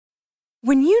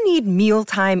When you need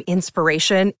mealtime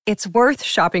inspiration, it's worth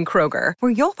shopping Kroger,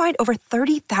 where you'll find over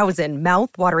 30,000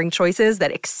 mouth-watering choices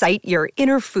that excite your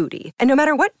inner foodie. And no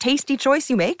matter what tasty choice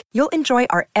you make, you'll enjoy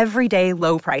our everyday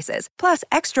low prices, plus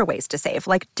extra ways to save,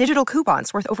 like digital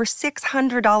coupons worth over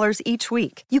 $600 each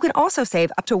week. You can also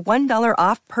save up to $1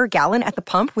 off per gallon at the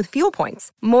pump with fuel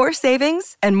points. More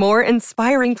savings and more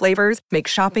inspiring flavors make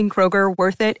shopping Kroger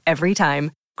worth it every time.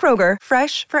 Kroger,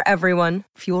 fresh for everyone.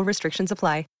 Fuel restrictions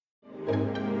apply.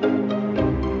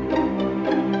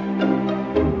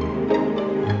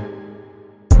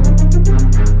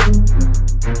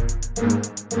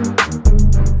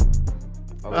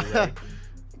 Okay.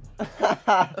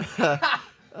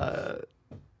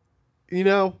 You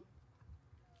know,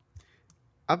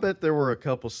 I bet there were a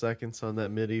couple seconds on that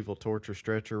medieval torture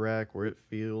stretcher rack where it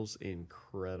feels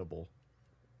incredible.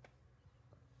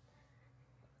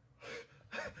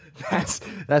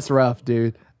 That's rough,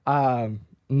 dude.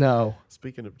 No.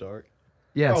 Speaking of dark.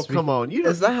 Yeah. Oh, come on.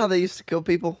 Is that how they used to kill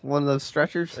people? One of those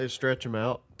stretchers? They stretch them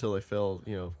out until they fell,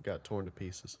 got torn to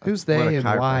pieces. Who's What a they and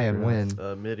why and chiropractor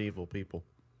when? Medieval people.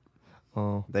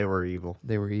 Oh, They were evil.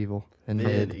 they were evil and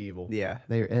mid. Medieval. Yeah.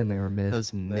 They were mid.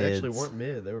 Those They mids. actually weren't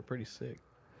mid. They were pretty sick.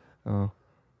 Oh.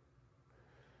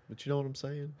 But you know what I'm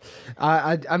saying?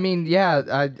 I mean,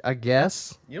 yeah. I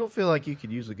guess. You don't feel like you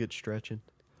could use a good stretching?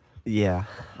 Yeah,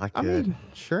 I I could. mean,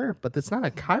 sure, but it's not a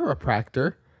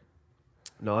chiropractor.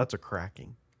 No, that's a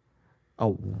cracking.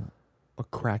 Oh, a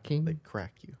cracking. They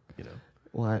crack you,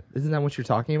 What? Isn't that what you're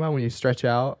talking about when you stretch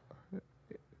out?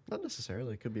 Not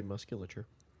necessarily. It could be musculature.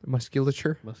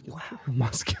 Musculature. Musculature.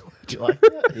 Musculature. You like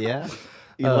that? Yeah.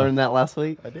 You learned that last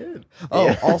week? I did.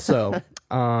 Oh, also,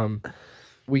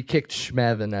 we kicked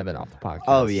Shmev and Evan off the podcast.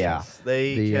 Oh, yeah.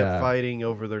 They kept fighting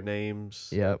over their names.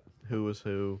 Yep. Who was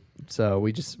who. So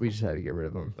we just had to get rid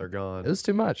of them. They're gone. It was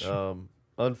too much.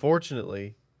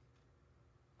 Unfortunately,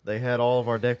 they had all of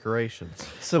our decorations.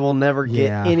 So we'll never get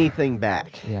Yeah. anything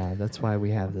back. Yeah, that's why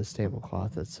we have this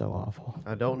tablecloth that's so awful.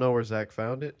 I don't know where Zach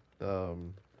found it.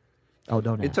 Oh,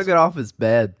 don't He ask. took it off his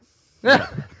bed.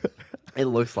 It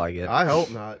looks like it. I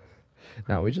hope not.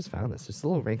 No, we just found this. Just a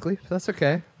little wrinkly. That's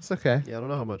okay. It's okay. Yeah, I don't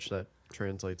know how much that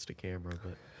translates to camera,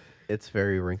 but It's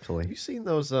very have wrinkly. you seen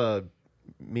those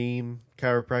meme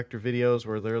chiropractor videos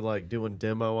where they're like doing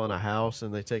demo on a house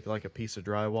and they take like a piece of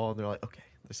drywall and they're like, okay,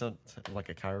 they sound like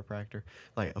a chiropractor.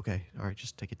 Like, okay, all right,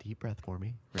 just take a deep breath for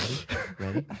me.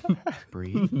 Ready?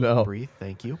 Breathe. No. Breathe.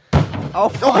 Thank you.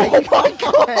 Oh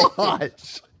my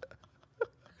gosh.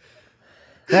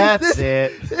 That's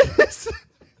it.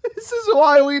 This is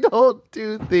why we don't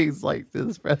do things like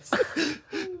this, Press.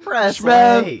 Press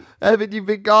Shmev, A. Evan, you've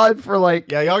been gone for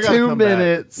like Yeah, y'all gotta 2 come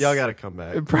minutes. back. Y'all gotta come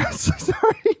back. And Press is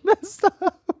already messed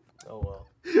up. Oh well.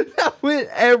 That went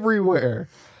everywhere.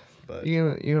 But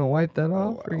You gonna wipe that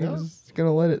off, or you wow. just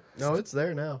gonna let it? no, it's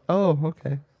there now. Oh,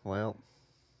 okay. Well.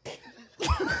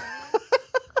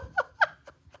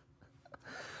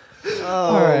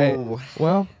 All right.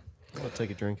 Well, I'll take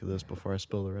a drink of this before I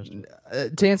spill the rest of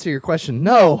it. to answer your question,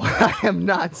 no, I have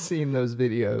not seen those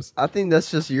videos. I think that's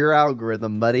just your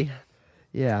algorithm, buddy.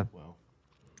 Yeah. Well,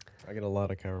 I get a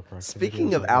lot of chiropractic.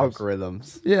 Speaking videos of on those.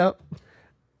 algorithms, Yep.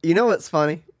 you know what's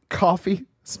funny? Coffee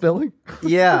spilling.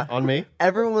 Yeah. On me?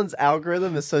 Everyone's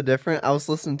algorithm is so different. I was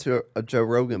listening to a Joe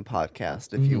Rogan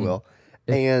podcast, if you will,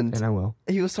 and I will.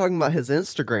 he was talking about his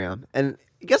Instagram. And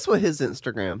guess what his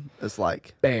Instagram is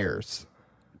like? Bears.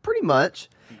 Pretty much.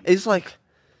 It's like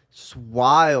just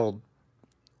wild,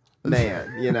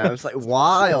 man. It's like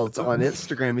wild on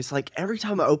Instagram. He's like, every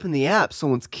time I open the app,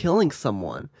 someone's killing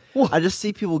someone. I just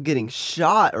see people getting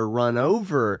shot or run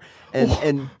over,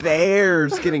 and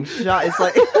bears getting shot. It's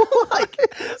like,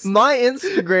 my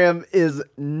Instagram is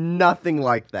nothing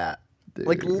like that.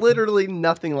 Like literally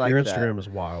nothing like Your that. Instagram is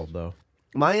wild, though.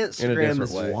 My Instagram different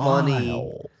is way.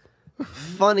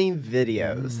 funny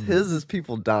videos. His is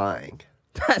people dying.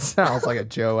 That sounds like a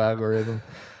Joe algorithm.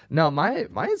 No, my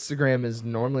Instagram is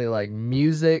normally like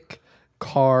music,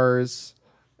 cars,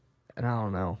 and I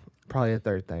don't know. Probably a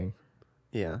third thing.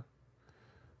 Yeah.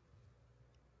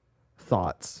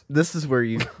 Thoughts. This is where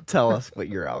you tell us what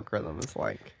your algorithm is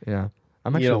like. Yeah.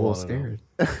 I'm actually You a don't little wanna know.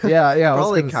 scared. Yeah. I was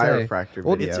Probably gonna say. chiropractor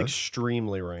Well, videos. it's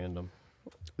extremely random.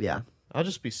 Yeah. I'll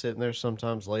just be sitting there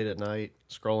sometimes late at night,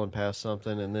 scrolling past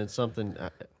something, and then something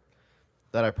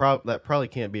that probably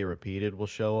can't be repeated will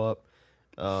show up,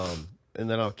 and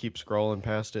then I'll keep scrolling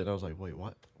past it, and I was like, wait,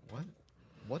 what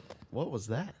was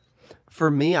that? For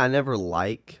me, I never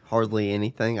like hardly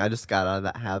anything. I just got out of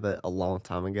that habit a long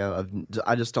time ago.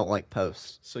 I just don't like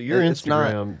posts. So your It's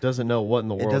not- Instagram doesn't know what in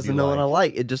the world It doesn't you know what I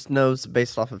like. like. It just knows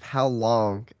based off of how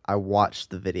long I watched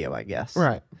the video, I guess.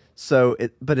 Right. So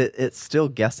it's still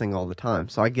guessing all the time.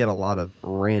 So I get a lot of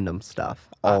random stuff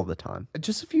all the time.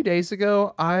 Just a few days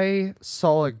ago, I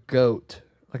saw a goat,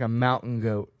 like a mountain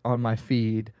goat, on my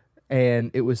feed,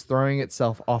 and it was throwing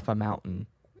itself off a mountain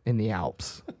in the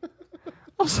Alps.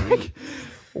 I was like,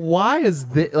 why is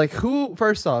this? Like,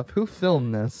 first off, who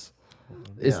filmed this?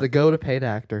 Is Yeah. the goat a paid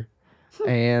actor?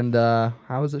 And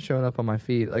how is it showing up on my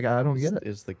feed? Like, I don't get it.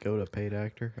 Is the goat a paid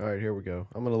actor? All right, here we go.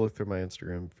 I'm gonna look through my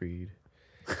Instagram feed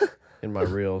in my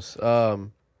reels.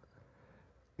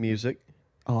 Music.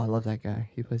 Oh, I love that guy.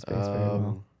 He plays bass very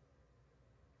well.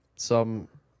 Some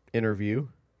interview.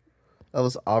 That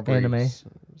was Aubrey Anime.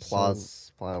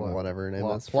 Plaza, whatever her name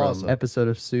is. Plaza. Episode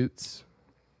of Suits.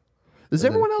 Does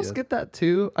And then everyone else Kid. get that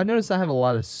too? I noticed I have a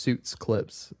lot of Suits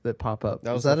clips that pop up.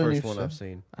 That was that the a new first one show? I've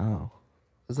seen. Oh.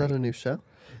 Is that a new show?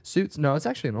 Suits? No, it's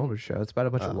actually an older show. It's about a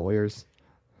bunch of lawyers.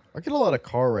 I get a lot of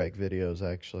car wreck videos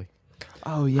actually.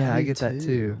 Oh yeah, I do get that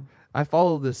too. I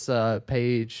follow this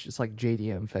page. It's like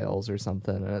JDM fails or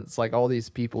something, and it's like all these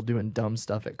people doing dumb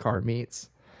stuff at car meets.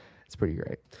 It's pretty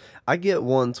great. I get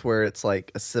ones where it's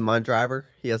like a semi driver.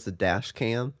 He has a dash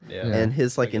cam, Yeah. and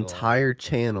his like get a lot. entire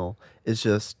channel is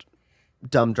just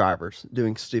dumb drivers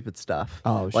doing stupid stuff.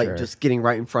 Oh, like sure. just getting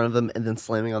right in front of them and then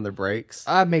slamming on their brakes.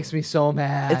 That makes me so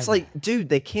mad. It's like, dude,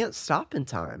 they can't stop in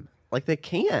time. Like they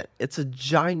can't. It's a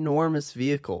ginormous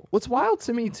vehicle. what's wild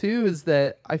to me too is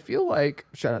that I feel like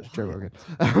shout out to Joe Rogan.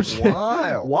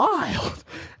 Wild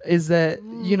is that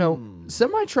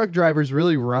semi truck drivers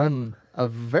really run a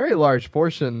very large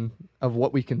portion of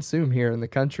what we consume here in the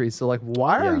country. So like,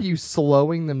 why are Yeah. you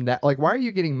slowing them down? Like, why are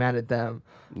you getting mad at them?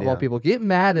 Of all Yeah. people, get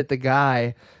mad at the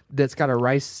guy that's got a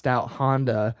Rice Stout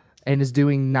Honda and is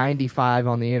doing 95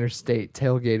 on the interstate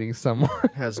tailgating someone.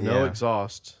 Has no Yeah.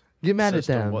 exhaust. Get mad at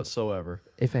system them, whatsoever.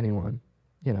 if anyone.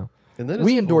 And then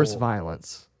We it's endorse full-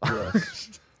 violence.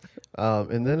 Yes.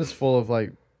 And then it's full of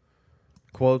like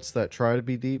quotes that try to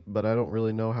be deep, but I don't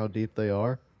really know how deep they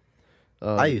are.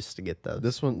 I used to get those.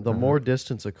 This one, the more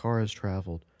distance a car has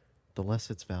traveled, the less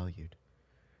it's valued.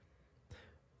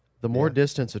 The more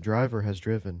distance a driver has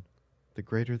driven, the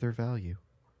greater their value.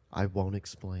 I won't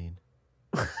explain.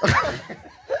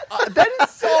 That is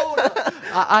so.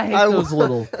 I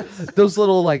hate those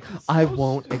little like I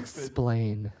won't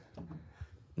explain.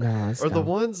 No, it's Or the dumb.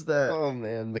 ones that, Oh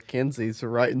man, Mackenzie's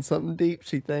writing something deep.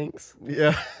 She thinks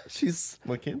yeah, she's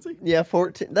Mackenzie.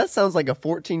 14. That sounds like a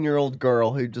 14-year-old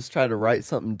girl who just tried to write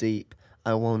something deep.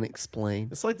 I won't explain.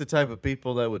 It's like the type of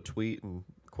people that would tweet and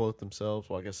quote themselves.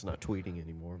 Well, I guess it's not tweeting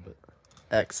anymore, but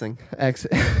Xing. Ex-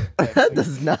 That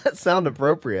does not sound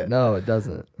appropriate. no, it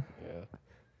doesn't.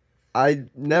 I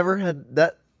never had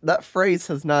that. That phrase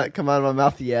has not come out of my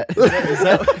mouth yet.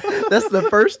 That's the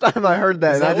first time I heard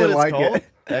that, and I didn't like it.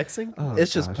 Xing? Oh,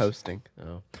 It's just gosh. posting.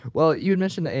 Oh. Well, you had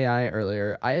mentioned the AI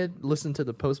earlier. I had listened to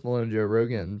the Post Malone Joe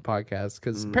Rogan podcast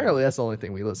because apparently that's the only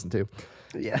thing we listen to.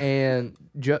 Yeah. And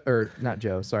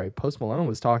Post Malone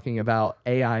was talking about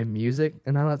AI music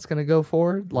and how that's going to go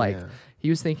forward. Like Yeah. he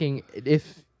was thinking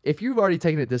if you've already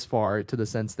taken it this far to the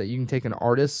sense that you can take an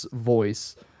artist's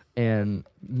voice and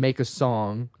make a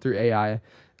song through AI,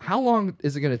 how long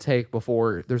is it going to take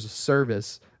before there's a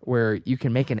service where you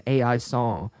can make an AI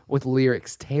song with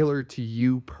lyrics tailored to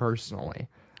you personally,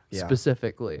 Yeah.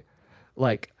 specifically?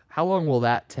 Like, how long will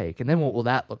that take? And then what will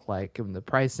that look like? And the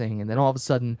pricing. And then all of a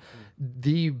sudden,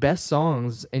 the best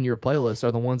songs in your playlist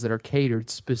are the ones that are catered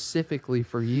specifically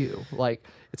for you. Like,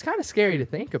 it's kind of scary to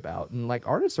think about. And, like,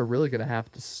 artists are really going to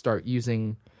have to start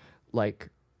using, like,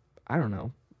 I don't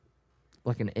know,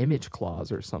 like an image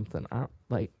clause or something.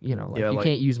 You Yeah, like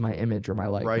can't use my image or my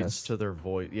likeness. Rights to their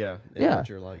voice. Yeah. Yeah. Image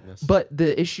or likeness. But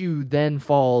the issue then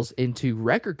falls into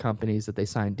record companies that they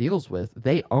sign deals with.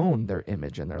 They own their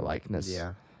image and their likeness.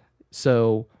 Yeah.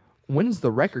 So when's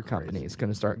the record companies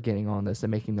going to start getting on this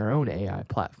and making their own AI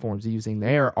platforms using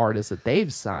their artists that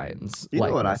they've signed? You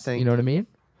know what I likeness? think? You know what I mean?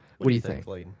 What do you think?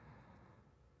 Clayton?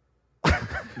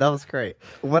 That was great.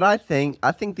 What I think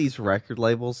these record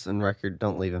labels and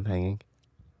don't leave them hanging.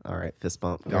 All right, fist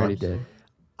bump. I already did.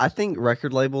 I think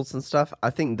record labels and stuff, I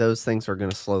think those things are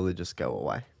going to slowly just go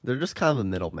away. They're just kind of a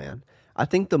middleman. I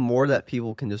think the more that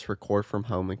people can just record from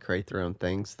home and create their own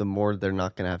things, the more they're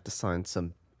not going to have to sign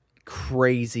some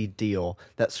crazy deal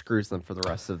that screws them for the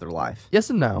rest of their life.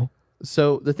 Yes and no.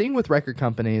 So the thing with record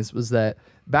companies was that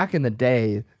back in the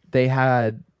day, they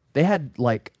had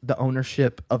like the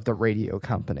ownership of the radio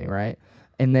company, right?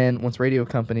 And then once radio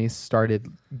companies started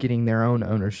getting their own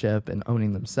ownership and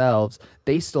owning themselves,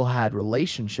 they still had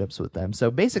relationships with them. So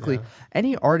basically,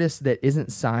 any artist that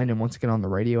isn't signed and wants to get on the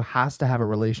radio has to have a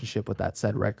relationship with that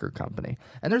said record company.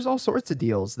 And there's all sorts of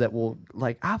deals that will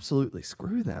like absolutely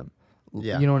screw them.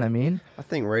 Yeah. You know what I mean? I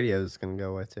think radio is going to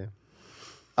go away too.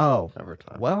 Oh, Over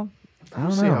time. well, I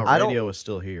don't See know. how I don't- radio is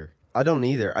still here. I don't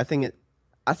either. I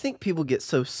think people get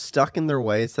so stuck in their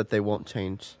ways that they won't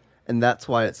change. And that's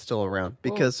why it's still around.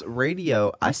 Because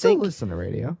radio, I I still think listen to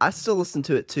radio. I still listen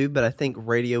to it too, but I think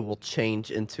radio will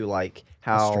change into like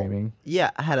how Streaming. Yeah,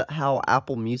 how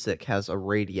Apple Music has a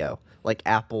radio, like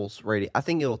Apple's radio. I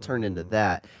think it'll turn into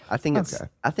that. I think it's Okay.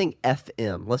 I think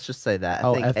FM. Let's just say that.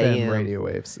 Oh, I think FM AM radio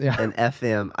waves. Yeah. and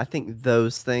FM. I think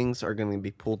those things are going to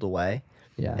be pulled away.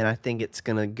 Yeah. And I think it's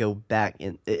going to go back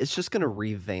in. It's just going to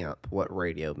revamp what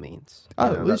radio means. You Oh,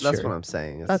 know, well, that's sure. what I'm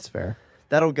saying. It's- That's fair.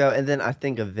 That'll go, and then I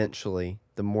think eventually,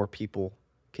 the more people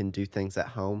can do things at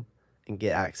home and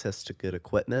get access to good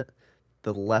equipment,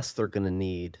 the less they're going to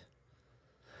need.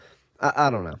 I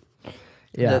don't know.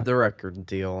 Yeah. The record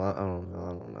deal. I don't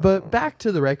know. But back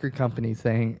to the record company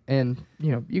thing, and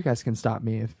you guys can stop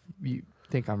me if you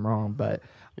think I'm wrong, but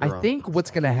You're I wrong. think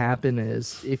what's going to happen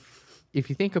is if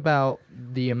you think about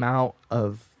the amount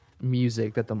of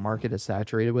music that the market is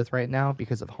saturated with right now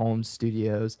because of home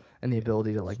studios and the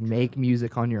ability to like make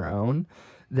music on your own,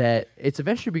 that it's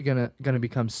eventually gonna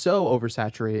become so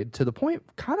oversaturated to the point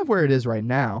kind of where it is right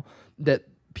now that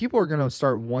people are gonna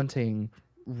start wanting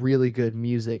really good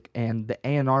music, and the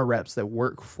A&R reps that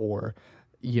work for,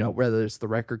 whether it's the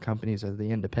record companies or the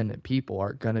independent people,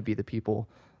 are gonna be the people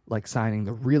like signing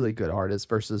the really good artists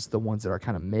versus the ones that are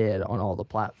kind of mid on all the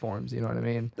platforms. You know what I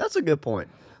mean? That's a good point.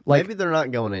 Like- Maybe they're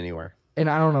not going anywhere. And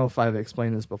I don't know if I've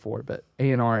explained this before, but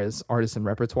A&R is artist and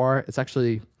repertoire. It's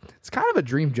kind of a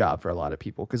dream job for a lot of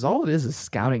people because all it is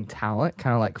scouting talent,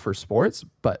 kind of like for sports,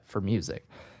 but for music.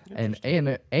 And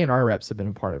A&R reps have been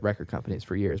a part of record companies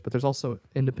for years, but there's also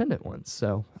independent ones.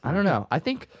 So I don't know. I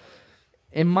think,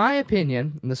 in my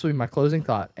opinion, and this will be my closing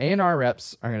thought, A&R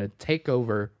reps are going to take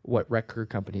over what record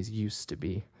companies used to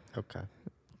be. Okay.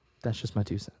 That's just my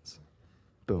 2 cents.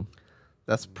 Boom.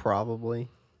 That's probably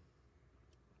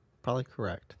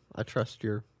correct. I trust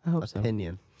your I hope so.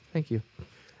 opinion. Thank you.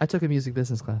 I took a music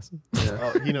business class.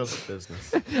 Oh, he knows the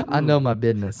business. I know my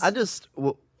business.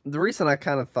 The reason I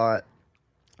kind of thought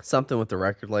something with the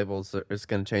record labels is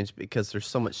going to change because there's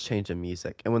so much change in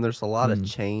music. And when there's a lot of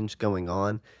change going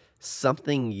on,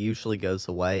 something usually goes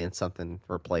away and something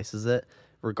replaces it,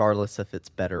 regardless if it's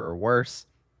better or worse.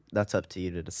 That's up to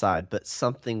you to decide. But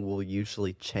something will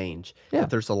usually change Yeah. if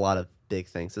there's a lot of big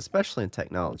things, especially in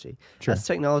technology. Sure. As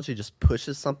technology just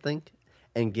pushes something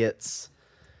and gets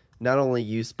not only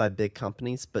used by big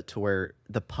companies, but to where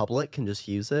the public can just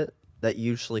use it, that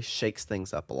usually shakes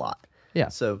things up a lot. Yeah.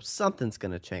 So something's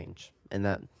going to change, and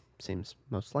that seems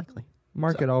most likely.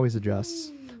 Market always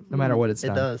adjusts, no matter what it's It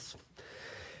done. does.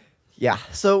 Yeah.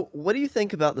 So what do you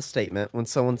think about the statement when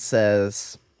someone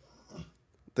says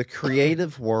the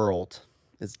creative world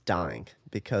is dying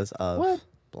because of What?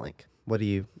 blank? What do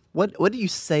you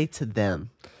say to them?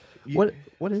 What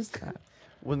is that?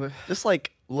 When the Just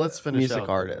like let's finish music out,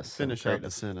 artists and Finish out the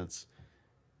sentence.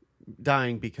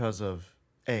 Dying because of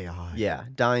AI. yeah,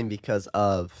 dying because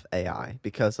of AI,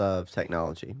 because of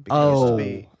technology. Used Because to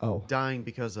be Oh. dying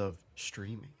because of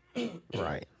streaming.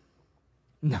 right.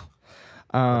 No.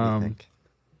 What do you think?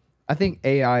 I think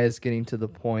AI is getting to the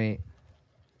point.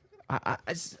 I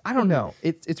don't know.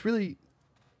 It's really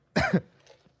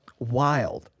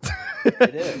wild.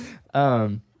 It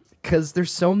is. Because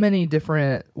there's so many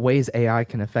different ways AI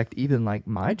can affect even like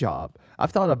my job.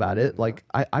 I've thought about it. Like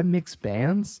I mix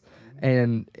bands,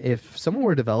 and if someone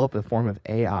were to develop a form of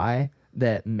AI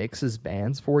that mixes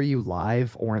bands for you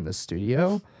live or in the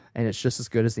studio, and it's just as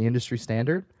good as the industry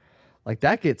standard, like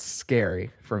that gets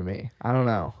scary for me. I don't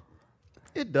know.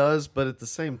 It does, but at the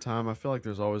same time, I feel like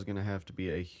there's always going to have to be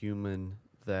a human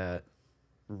that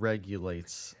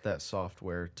regulates that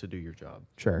software to do your job.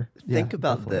 Sure. Think Yeah,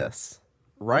 about definitely. this.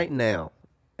 Right now,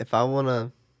 if I want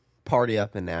to party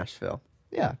up in Nashville,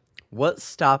 Yeah. what's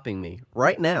stopping me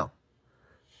right now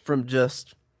from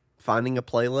just finding a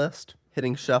playlist,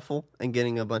 hitting shuffle, and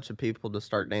getting a bunch of people to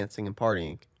start dancing and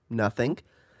partying? Nothing.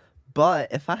 But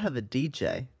if I have a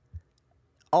DJ,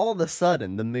 all of a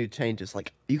sudden the mood changes.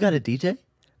 Like, you got a DJ?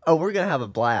 Oh, we're gonna have a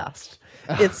blast.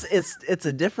 It's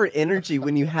a different energy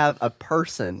when you have a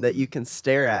person that you can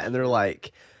stare at and they're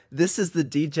like, this is the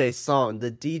DJ song.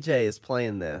 The DJ is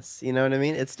playing this. You know what I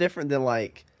mean? It's different than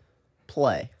like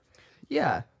play.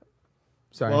 Yeah.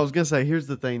 Sorry. Well, I was going to say, here's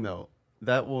the thing, though.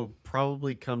 That will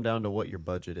probably come down to what your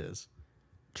budget is.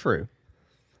 True.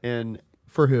 And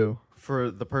For who?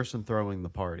 for the person throwing the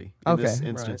party, in this Okay.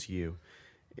 instance, you.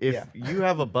 If you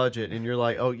have a budget and you're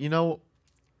like, oh,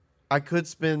 I could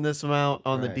spend this amount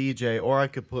on Right. the DJ, or I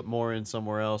could put more in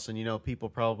somewhere else, and people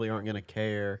probably aren't going to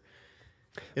care.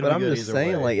 It'll But be I'm good just either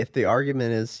saying, way. like, if the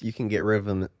argument is you can get rid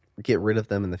of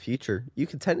them in the future, you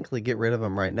could technically get rid of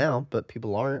them right now, but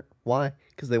people aren't. Why?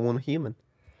 Because they want a human.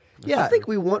 Yeah. I think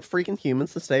we want freaking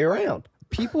humans to stay around.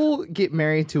 People get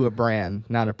married to a brand,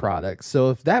 not a product.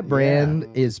 So if that brand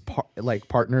is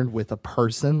partnered with a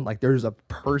person, like there's a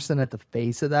person at the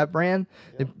face of that brand,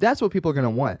 if that's what people are going to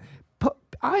want.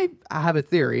 I have a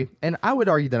theory, and I would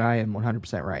argue that I am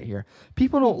 100% right here.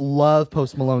 People don't love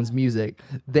Post Malone's music.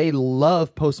 They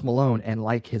love Post Malone and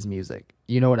like his music.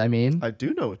 You know what I mean? I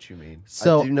do know what you mean.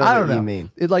 So do know I what don't you know.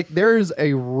 mean. There's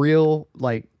a real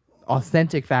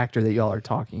authentic factor that y'all are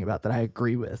talking about that I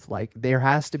agree with. Like there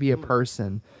has to be a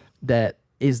person that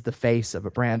is the face of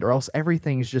a brand, or else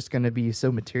everything is just going to be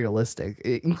so materialistic,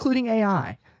 including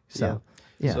AI. So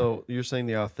yeah. So you're saying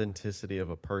the authenticity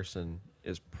of a person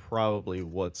is probably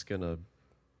what's going to,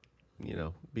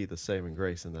 be the saving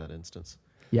grace in that instance.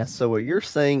 Yes. So what you're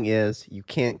saying is you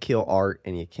can't kill art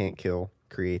and you can't kill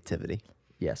creativity.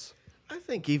 Yes. I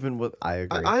think even with I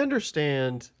agree. I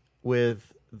understand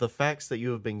with the facts that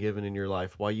you have been given in your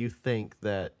life why you think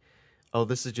that, oh,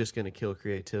 this is just going to kill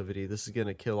creativity. This is going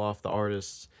to kill off the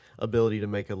artist's ability to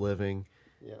make a living.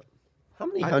 How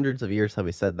many hundreds of years have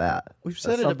we said that? We've That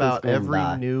said it something's about gonna every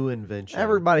die? new invention.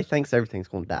 Everybody thinks everything's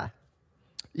going to die.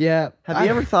 Yeah. Have you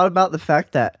ever thought about the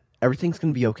fact that everything's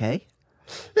going to be okay?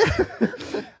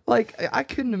 I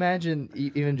couldn't imagine,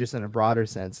 even just in a broader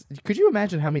sense, could you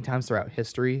imagine how many times throughout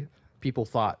history people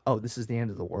thought, oh, this is the end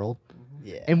of the world?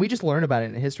 Yeah. And we just learn about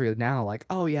it in history now, like,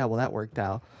 oh, yeah, well, that worked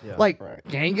out. Yeah. Right.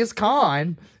 Genghis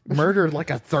Khan murdered like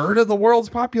a third of the world's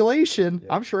population.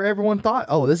 I'm sure everyone thought,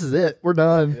 oh, this is it. We're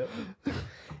done.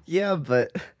 Yeah,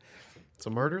 but So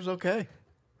murder's okay.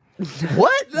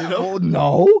 What? Oh,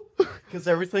 no. Because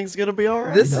everything's going to be all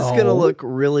right. this is going to No. look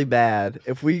really bad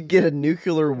if we get a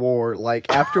nuclear war,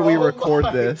 like after we record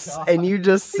this, and you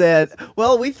just said,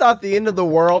 well, we thought the end of the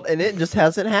world, and it just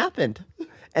hasn't happened.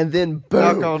 And then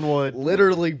boom. Knock on wood.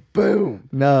 Literally boom.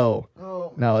 No.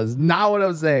 No, it's not what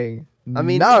I'm saying. I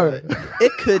mean, no.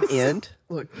 it could end,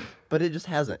 Look, but it just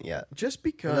hasn't yet. just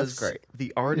because great.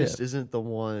 the artist isn't the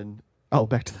one Oh,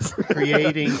 back to this.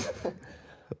 creating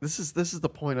this is the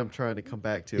point I'm trying to come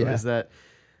back to, Yeah. is that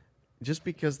just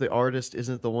because the artist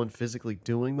isn't the one physically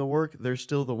doing the work, they're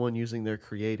still the one using their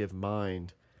creative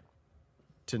mind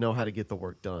to know how to get the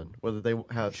work done. Whether they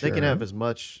can Sure. have as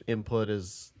much input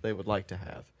as they would like to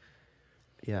have.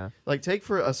 Yeah. Like, take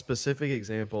for a specific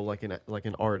example, like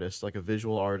an artist, like a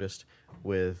visual artist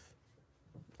with,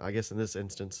 I guess in this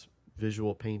instance,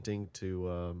 visual painting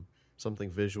to something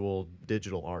visual,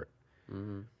 digital art.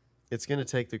 It's going to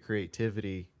take the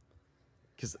creativity,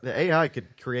 because the AI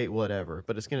could create whatever,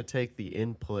 but it's going to take the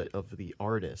input of the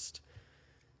artist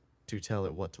to tell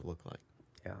it what to look like.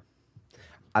 Yeah.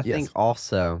 I Yes. think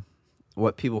also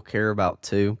what people care about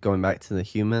too, going back to the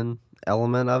human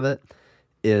element of it,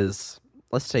 is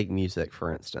let's take music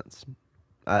for instance.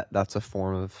 That's a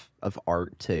form of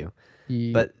art too.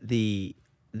 Yeah. But the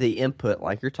input,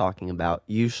 like you're talking about,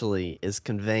 usually is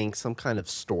conveying some kind of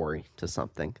story to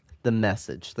something, the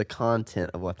message, the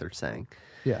content of what they're saying.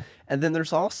 Yeah. And then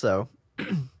there's also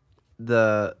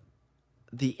the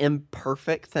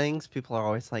imperfect things. People are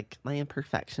always like, my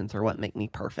imperfections are what make me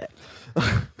perfect,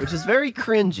 which is very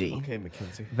cringy. Okay,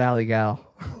 Mackenzie. Valley Gal.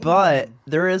 But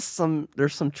there's some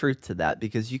truth to that,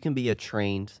 because you can be a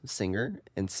trained singer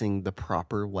and sing the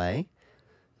proper way.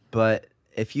 But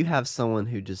if you have someone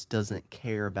who just doesn't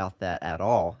care about that at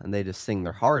all, and they just sing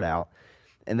their heart out,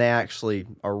 and they actually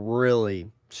are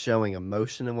really showing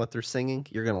emotion in what they're singing,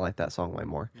 you're going to like that song way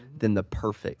more than the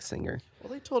perfect singer.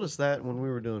 Well, they told us that when we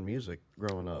were doing music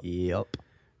growing up. Yep.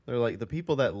 They're like, the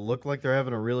people that look like they're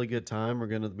having a really good time are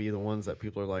going to be the ones that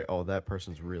people are like, oh, that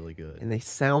person's really good. And they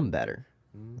sound better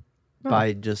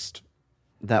by just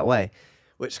that way,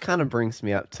 which kind of brings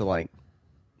me up to like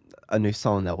a new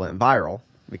song that went viral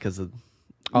because of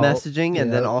messaging,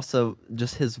 and then yeah. also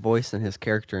just his voice and his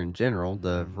character in general.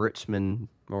 The Richmond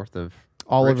north of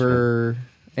Oliver.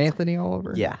 Anthony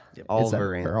Oliver? yeah, Is that-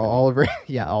 Oliver or Anthony. Oliver.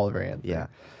 Yeah, Oliver Anthony. Yeah,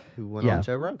 who went Yeah. on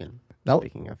Joe Rogan. Nope.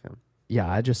 Speaking of him,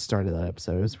 Yeah, I just started that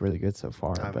episode. It was really good so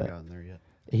far. I haven't But gotten there yet.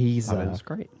 he's I mean, it's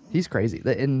great. He's crazy.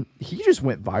 And he just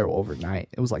went viral overnight.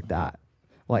 It was like that.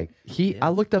 Like I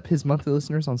looked up his monthly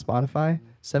listeners on Spotify,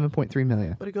 7.3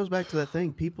 million. But it goes back to that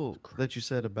thing, people that you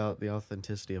said about the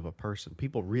authenticity of a person.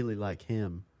 People really like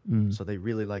him So they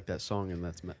really like that song and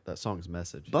that song's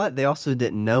message. But they also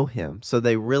didn't know him, so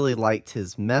they really liked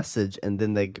his message, and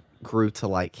then they grew to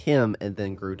like him, and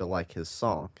then grew to like his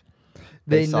song,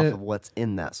 based off of what's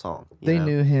in that song. They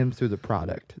knew him through the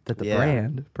product that the Yeah.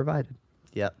 brand provided.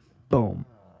 Yep. Boom.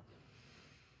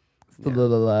 It's the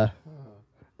Yeah.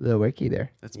 little wiki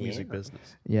there. That's music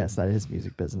business. Yes, that is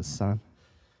music business, son.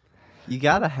 You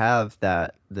gotta have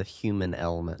the human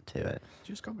element to it.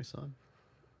 Just call me son.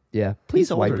 Yeah, please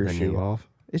He's wipe older your than shoe you. off.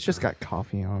 It's just got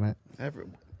coffee on it.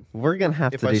 We're gonna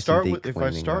have If to I do start some with deep if I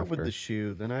cleaning start with after. the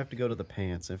shoe, then I have to go to the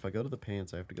pants. And if I go to the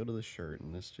pants, I have to go to the shirt,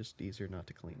 and it's just easier not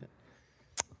to clean it.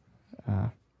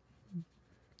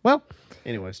 Well,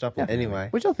 Anyway, stop. looking at me. Anyway,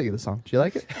 what'd y'all think of the song? Did you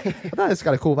like it? I thought it's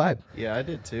got a cool vibe. Yeah, I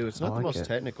did too. It's I not the like most it.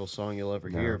 technical song you'll ever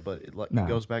hear, but No. it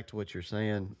goes back to what you're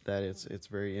saying, that it's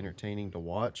very entertaining to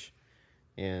watch,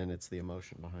 and it's the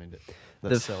emotion behind it that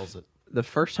The- sells it. the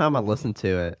first time I listened to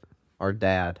it, our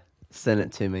dad sent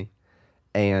it to me,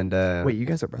 and Wait, you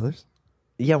guys are brothers?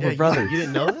 yeah, we're brothers. You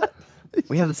didn't know that?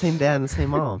 We have the same dad and the same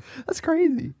mom. That's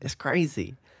crazy. It's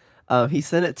crazy. He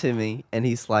sent it to me, and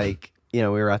he's like, we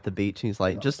were at the beach, and he's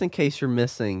like, just in case you're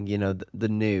missing, the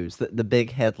news, the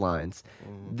big headlines,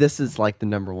 this is like the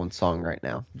number one song right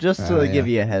now. Just to give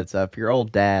you a heads up, your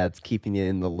old dad's keeping you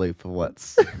in the loop of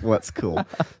what's cool.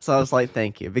 So I was like,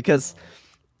 thank you, because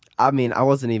I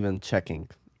wasn't even checking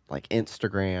like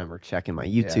Instagram or checking my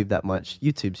YouTube that much.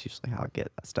 YouTube's usually how I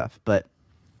get that stuff, but.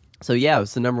 So yeah, it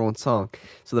was the number one song.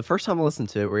 So the first time I listened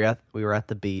to it, we were at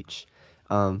the beach.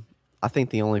 I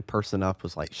think the only person up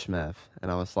was like Shmev,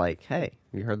 and I was like, "Hey,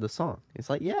 you heard the song?" He's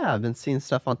like, "Yeah, I've been seeing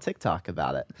stuff on TikTok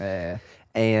about it." Yeah.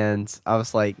 And I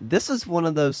was like, "This is one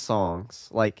of those songs.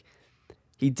 Like,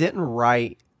 he didn't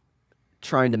write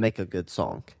trying to make a good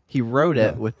song. He wrote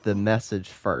it with the message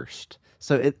first.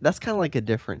 So that's kind of like a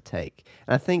different take.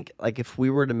 And I think like if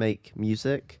we were to make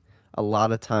music, a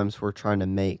lot of times we're trying to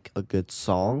make a good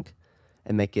song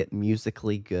and make it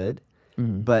musically good.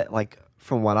 But like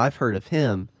from what I've heard of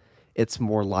him, it's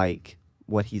more like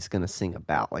what he's going to sing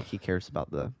about. Like he cares about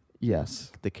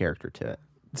Yes. the character to it.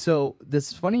 So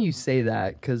this funny you say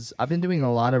that because I've been doing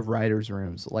a lot of writers'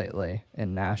 rooms lately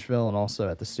in Nashville and also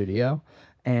at the studio,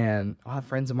 and I have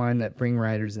friends of mine that bring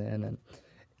writers in. And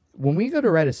when we go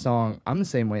to write a song, I'm the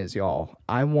same way as y'all.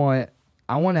 I want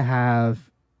to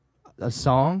have a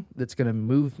song that's going to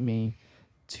move me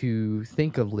to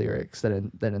think of lyrics that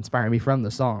inspire me from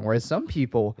the song. Whereas some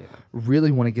people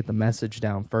really want to get the message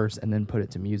down first and then put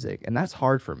it to music. And that's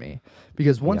hard for me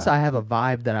because once I have a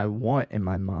vibe that I want in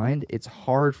my mind, it's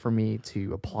hard for me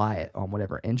to apply it on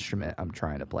whatever instrument I'm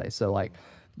trying to play. So like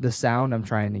the sound I'm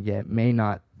trying to get may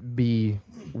not be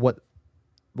what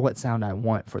sound I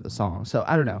want for the song. So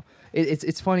I don't know.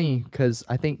 It's funny because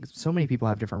I think so many people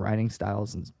have different writing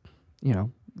styles and,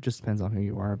 it just depends on who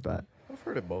you are, but I've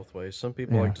heard it both ways. Some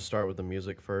people like to start with the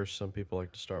music first. Some people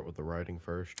like to start with the writing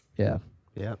first. yeah.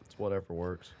 Yeah. It's whatever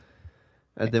works.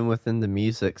 And then within the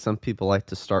music, some people like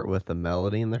to start with a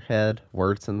melody in their head,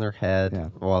 words in their head. Yeah.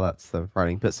 Well, that's the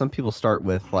writing. But some people start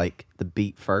with like the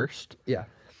beat first. Yeah.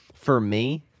 For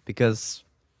me, because,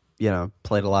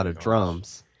 played a lot of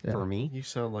drums. Yeah. For me. You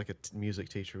sound like a music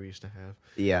teacher we used to have.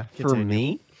 Yeah. For Continue.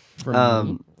 me. For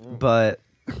me. But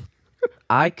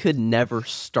I could never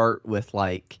start with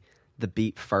like the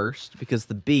beat first because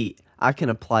the beat, I can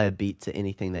apply a beat to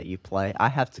anything that you play. I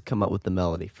have to come up with the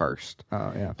melody first.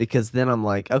 Oh, yeah. Because then I'm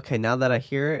like, okay, now that I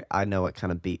hear it, I know what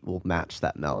kind of beat will match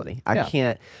that melody. I Yeah.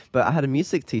 can't, but I had a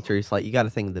music teacher. He's like, you got to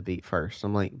think of the beat first.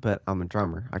 I'm like, but I'm a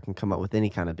drummer. I can come up with any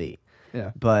kind of beat.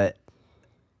 Yeah. But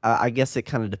I guess it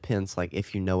kind of depends. Like,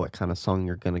 if you know what kind of song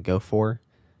you're going to go for,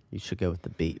 you should go with the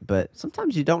beat. But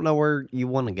sometimes you don't know where you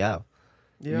want to go.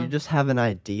 Yeah. You just have an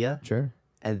idea Sure.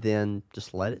 and then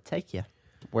just let it take you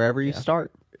wherever you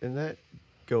start. And that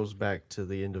goes back to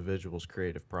the individual's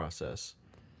creative process.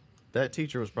 That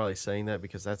teacher was probably saying that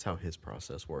because that's how his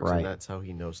process works, Right. and that's how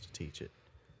he knows to teach it.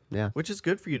 Yeah. Which is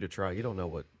good for you to try. You don't know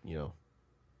what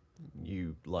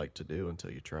you like to do until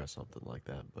you try something like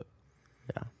that. But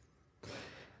Yeah.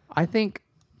 I think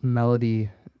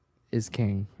melody is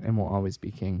king and will always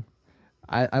be king.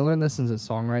 I learned this in a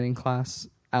songwriting class.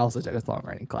 I also took a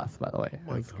songwriting class, by the way.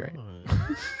 It was great.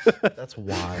 That's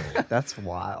wild. That's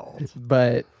wild.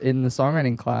 But in the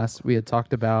songwriting class, we had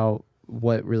talked about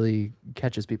what really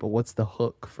catches people. What's the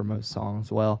hook for most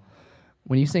songs? Well,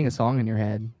 when you sing a song in your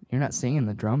head, you're not singing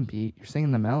the drum beat, you're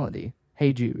singing the melody.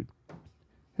 Hey Jude.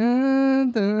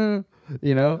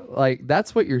 Like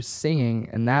that's what you're singing,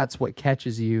 and that's what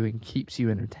catches you and keeps you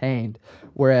entertained.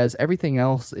 Whereas everything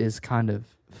else is kind of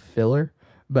filler,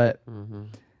 but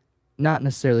not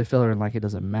necessarily filler and like it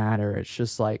doesn't matter. It's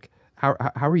just like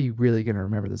how are you really going to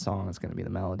remember the song? It's going to be the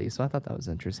melody. So I thought that was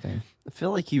interesting. I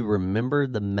feel like you remember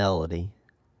the melody,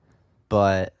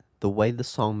 but the way the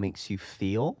song makes you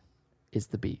feel Is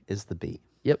the beat. is the beat.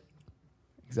 Yep.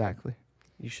 Exactly.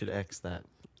 You should X that.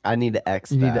 I need to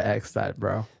X You that. need to X that,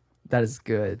 bro. That is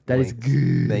good. That is Thanks.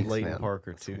 good. Thanks, Leighton man.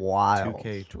 Parker, It's wild.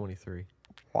 2K23.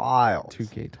 Wild.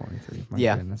 2K23. My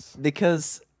Yeah, goodness.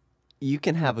 because you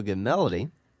can have a good melody,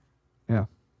 Yeah.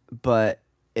 but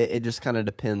it just kind of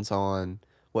depends on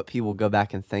what people go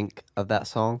back and think of that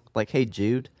song. Like, Hey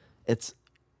Jude, it's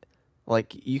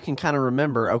like you can kind of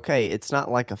remember, okay, it's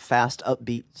not like a fast,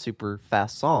 upbeat, super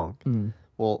fast song. Mm.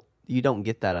 Well, you don't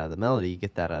get that out of the melody, you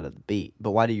get that out of the beat.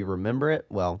 But why do you remember it?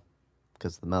 Well,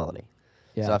 because of the melody.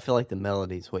 Yeah. So I feel like the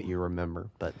melody is what you remember,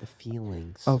 but the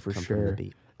feelings Oh, for come from sure. the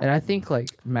beat. And I think like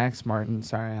Max Martin,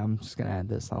 sorry, I'm just going to add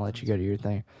this. I'll let you go to your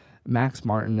thing. Max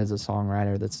Martin is a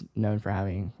songwriter that's known for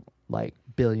having like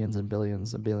billions and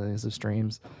billions and billions of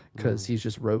streams because he's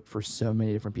just wrote for so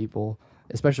many different people,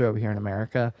 especially over here in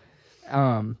America.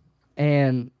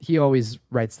 And he always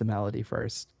writes the melody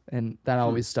first. And that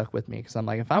always stuck with me because I'm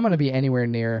like, if I'm going to be anywhere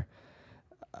near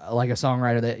like a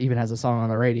songwriter that even has a song on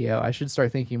the radio, I should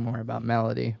start thinking more about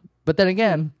melody. But then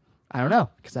again, I don't know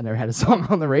because I never had a song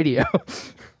on the radio.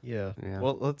 Yeah. Yeah.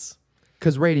 Well, let's.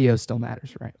 Because radio still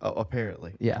matters, right? Oh,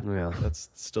 apparently. Yeah. Yeah. That's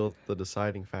still the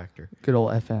deciding factor. Good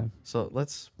old FM. So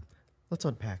let's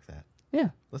unpack that. Yeah.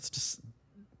 Let's just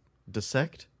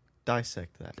dissect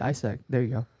that. Dissect. There you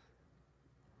go.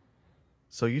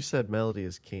 So you said melody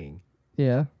is king,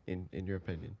 Yeah. in your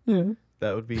opinion. Yeah.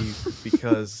 That would be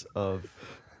because of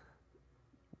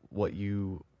what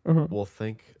you will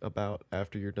think about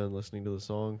after you're done listening to the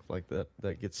song, like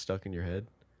that gets stuck in your head.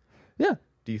 Yeah.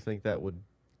 Do you think that would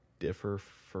differ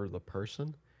for the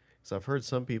person? Because I've heard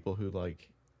some people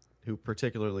who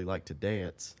particularly like to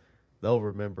dance, they'll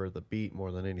remember the beat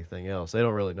more than anything else. They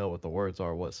don't really know what the words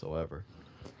are whatsoever.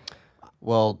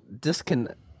 Well,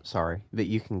 sorry, but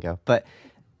you can go. But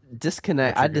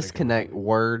disconnect. I gonna go disconnect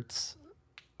words.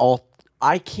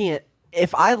 I can't.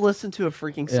 If I listen to a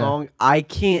freaking Yeah. song, I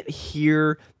can't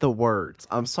hear the words.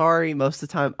 I'm sorry. Most of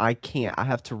the time, I can't. I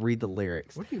have to read the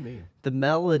lyrics. What do you mean? The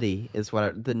melody is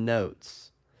the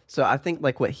notes. So I think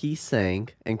like what he's saying,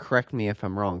 and correct me if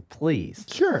I'm wrong, please.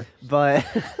 Sure. But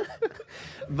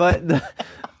but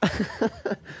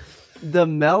the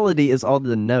melody is all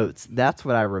the notes. That's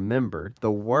what I remember.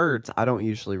 The words I don't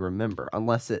usually remember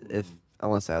unless it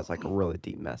has like a really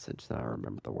deep message. Then I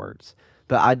remember the words.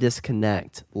 But I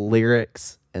disconnect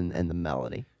lyrics and the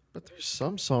melody. But there's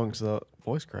some songs though,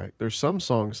 voice crack. There's some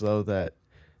songs though that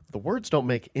the words don't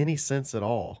make any sense at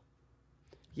all.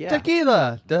 Yeah.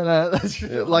 Tequila. That's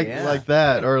Like Yeah.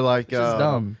 that, or like just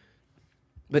dumb.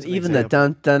 But As an even the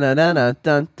dun dun dun dun dun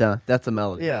dun dun, that's a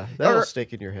melody. Yeah, that'll Or-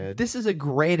 stick in your head. This is a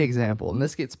great example, and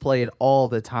this gets played all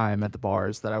the time at the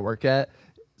bars that I work at.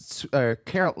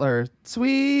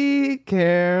 Sweet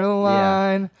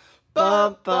Caroline.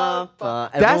 Bum, bum, bum.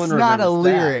 That's Everyone not a remembers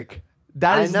that. lyric.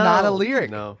 That I is not a know.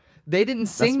 lyric. No. They didn't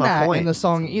sing my that in point. the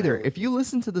song either. If you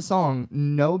listen to the song,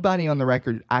 nobody on the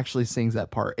record actually sings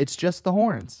that part. It's just the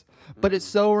horns. But it's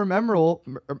so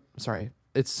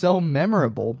it's so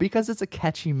memorable because it's a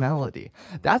catchy melody.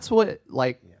 That's what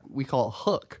we call a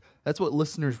hook. That's what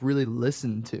listeners really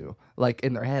listen to, like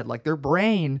in their head. Like their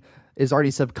brain is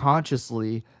already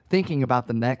subconsciously thinking about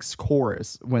the next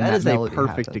chorus when That is a melody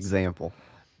perfect happens. example.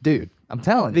 Dude, I'm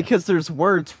telling you. Because there's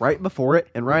words right before it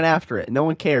and right after it. No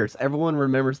one cares. Everyone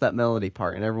remembers that melody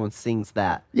part and everyone sings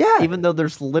that. Yeah. Even though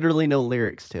there's literally no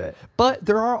lyrics to it. But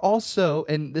there are also,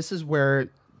 and this is where,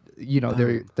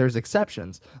 there's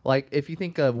exceptions. Like if you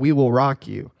think of "We Will Rock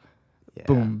You,"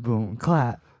 boom, boom,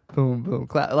 clap, boom, boom,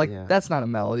 clap. Like Yeah. that's not a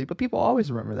melody, but people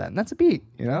always remember that, and that's a beat,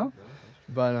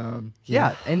 But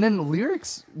yeah, and then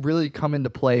lyrics really come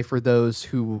into play for those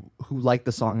who like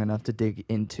the song enough to dig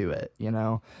into it.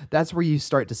 That's where you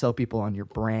start to sell people on your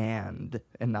brand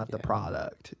and not the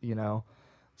product.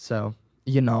 So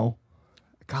God,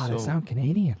 I So- sound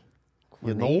Canadian.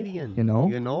 Canadian. You know?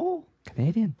 You know?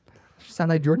 Canadian. Sound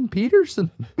like Jordan Peterson.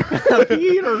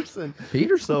 Peterson.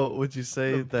 Peterson. So would you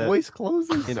say that Voice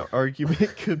closes. an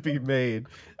argument could be made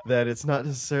that it's not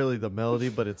necessarily the melody,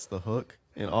 but it's the hook,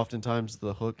 and oftentimes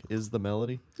the hook is the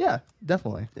melody? Yeah,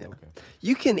 definitely.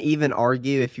 You can even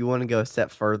argue, if you want to go a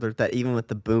step further, that even with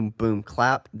the boom, boom,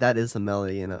 clap, that is a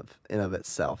melody in of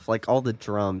itself. Like all the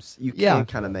drums, you Yeah. can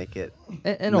kind of make it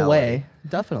In a melody. way,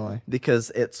 definitely.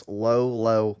 because it's low,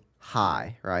 low,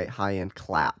 high, right? High end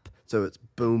clap. So it's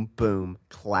boom, boom,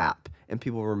 clap. and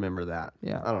people remember that.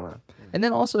 Yeah. I don't know. And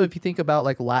then also, if you think about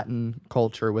like Latin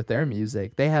culture with their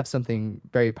music, they have something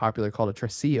very popular called a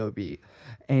tresillo beat,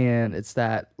 and it's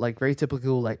that like very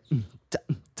typical like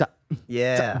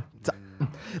Yeah.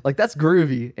 like that's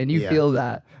groovy, and you Yeah. feel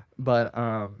that. But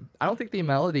I don't think the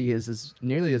melody is as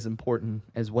nearly as important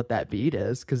as what that beat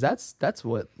is, because that's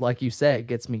what, like you said,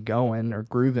 gets me going or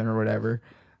grooving or whatever.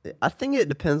 I think it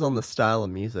depends on the style of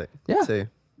music, Yeah, too.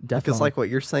 definitely. Because like what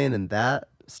you're saying in that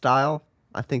style,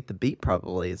 I think the beat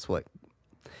probably is what,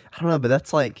 I don't know, but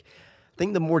that's like, I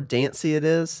think the more dancey it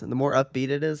is and the more upbeat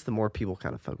it is, the more people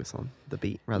kind of focus on the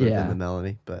beat rather Yeah. than the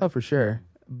melody. But Oh, for sure.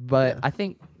 But I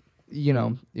think, you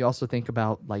know, you also think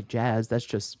about like jazz. That's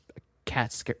just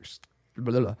cat scratch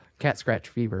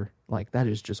fever. Like that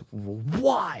is just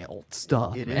wild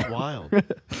stuff. It man. is wild. Well,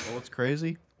 what's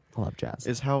crazy I love jazz.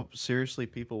 is how seriously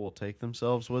people will take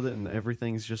themselves with it, and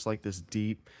everything's just like this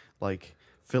deep, like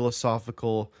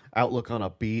philosophical outlook on a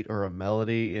beat or a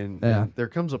melody. And, Yeah. and there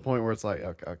comes a point where it's like,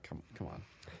 okay, come on,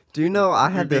 do you know I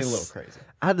you're had being this a little crazy.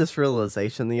 I had this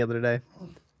realization the other day.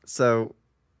 So,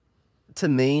 to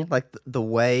me, like the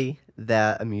way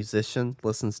that a musician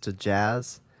listens to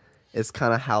jazz is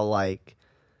kind of how like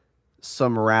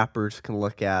some rappers can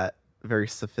look at very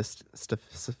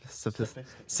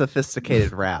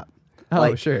sophisticated rap. Oh,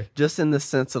 Like, sure. Just in the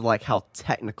sense of like how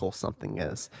technical something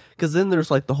is. Because then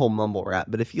there's like the whole mumble rap.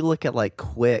 But if you look at like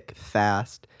quick,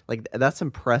 fast, like that's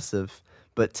impressive.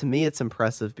 But to me, it's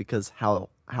impressive because how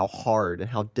hard and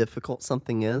how difficult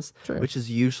something is, Sure. which is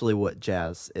usually what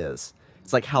jazz is.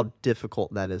 It's like how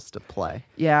difficult that is to play.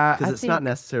 Yeah, Because I it's think not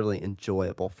necessarily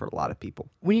enjoyable for a lot of people.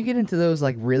 when you get into those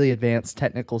like really advanced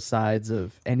technical sides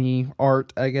of any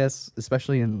art, I guess,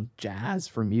 especially in jazz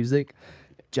for music,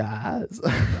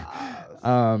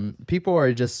 people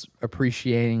are just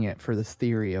appreciating it for the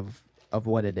theory of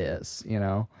what it is, you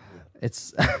know.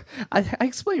 It's I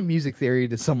explained music theory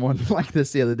to someone like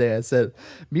this the other day. I said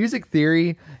music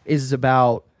theory is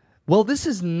about, well, this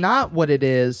is not what it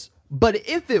is, but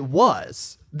if it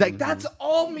was, like that's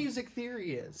all music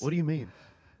theory is. What do you mean?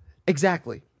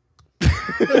 Exactly.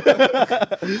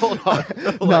 Hold on.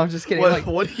 No, I'm just kidding. What, Like,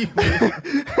 what do you mean?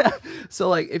 so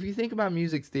like if you think about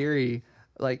music theory,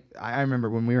 like I remember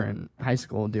when we were in high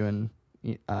school doing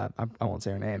I won't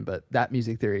say her name, but that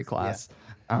music theory class,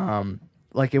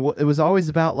 like it was always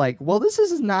about like, well, this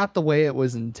is not the way it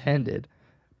was intended,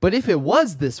 but if it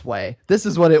was this way, this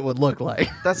is what it would look like.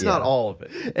 That's not all of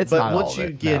it. It's but not all once of you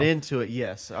it, get no. into it,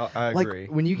 yes, I Like agree.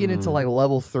 when you get into like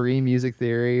level 3 music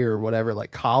theory or whatever,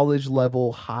 like college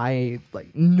level, high,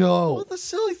 like no. Well, the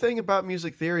silly thing about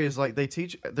music theory is like they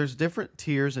teach. There's different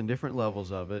tiers and different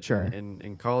levels of it. Sure.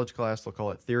 In college class, they'll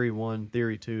call it Theory 1,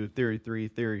 Theory 2, Theory 3,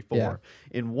 Theory 4. Yeah.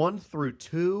 In 1 through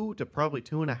 2 to probably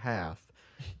 2.5,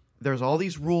 there's all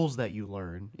these rules that you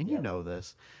learn, and you know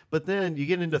this. But then you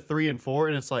get into 3 and 4,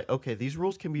 and it's like, okay, these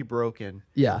rules can be broken.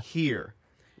 Yeah. Here.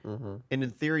 And in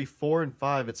Theory 4 and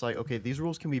 5, it's like, okay, these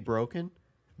rules can be broken,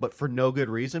 but for no good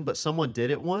reason. But someone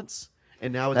did it once,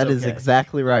 and now it's That okay. is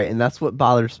exactly right. And that's what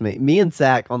bothers me. Me and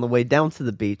Zach, on the way down to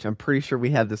the beach, I'm pretty sure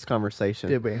we had this conversation.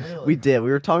 Did we? We did.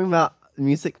 We were talking about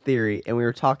music theory, and we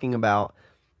were talking about,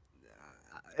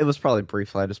 it was probably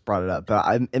briefly, I just brought it up,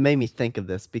 but it made me think of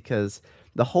this because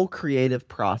the whole creative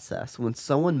process, when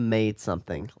someone made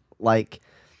something like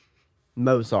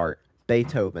Mozart,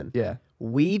 Beethoven, Yeah.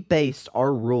 we based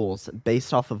our rules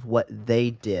based off of what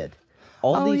they did.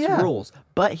 All Oh, these yeah. rules.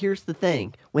 But here's the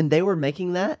thing. When they were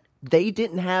making that, they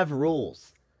didn't have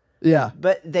rules. Yeah.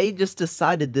 But they just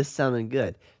decided this sounded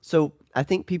good. So I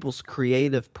think people's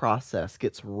creative process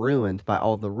gets ruined by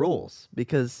all the rules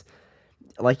because,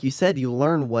 like you said, you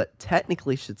learn what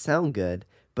technically should sound good,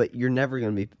 but you're never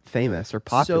going to be famous or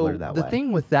popular So that the way.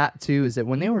 thing with that too is that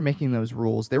when they were making those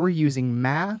rules, they were using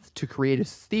math to create a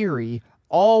theory,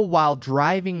 all while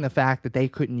driving the fact that they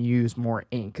couldn't use more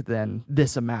ink than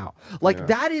this amount. Like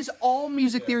that is all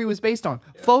music theory was based on.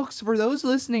 Folks, for those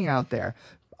listening out there,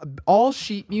 all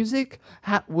sheet music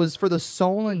was for the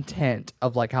sole intent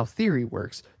of like how theory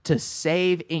works, to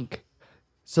save ink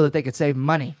so that they could save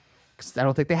money. 'Cause I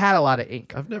don't think they had a lot of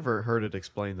ink. I've never heard it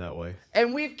explained that way.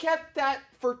 And we've kept that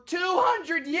for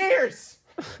 200 years.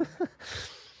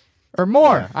 Or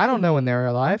more. I don't know when they were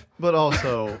alive. But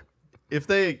also, if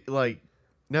they, like,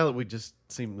 now that we just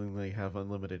seemingly have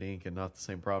unlimited ink and not the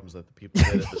same problems that the people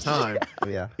did at the time,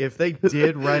 Yeah. if they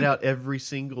did write out every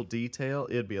single detail,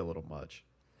 it'd be a little much.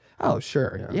 Oh,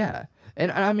 sure. Yeah.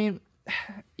 And I mean,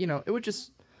 you know, it would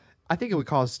just, I think it would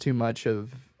cause too much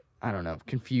of, I don't know,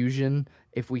 confusion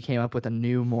if we came up with a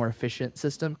new, more efficient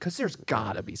system. Because there's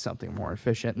got to be something more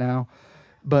efficient now.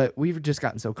 But we've just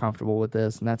gotten so comfortable with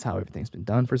this, and that's how everything's been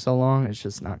done for so long. It's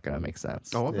just not gonna make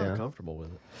sense. Oh, I'm Yeah. not comfortable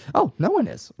with it. Oh, no one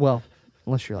is. Well,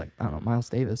 unless you're like, I don't know, Miles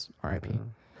Davis, R.I.P.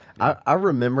 I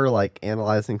remember like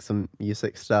analyzing some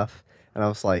music stuff, and I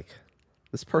was like,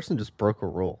 this person just broke a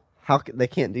rule. They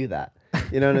can't do that?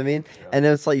 You know what I mean? And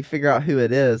then it's like you figure out who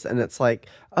it is, and it's like,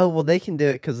 oh well, they can do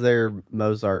it because they're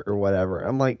Mozart or whatever.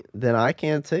 I'm like, then I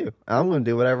can too. I'm going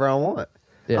to do whatever I want.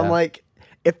 Yeah. I'm like,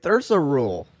 if there's a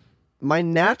rule, my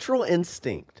natural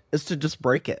instinct is to just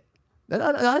break it.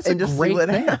 That's And a just see great what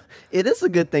thing. It is a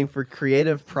good thing for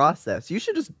creative process. You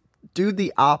should just do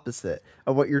the opposite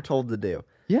of what you're told to do.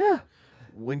 Yeah.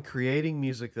 When creating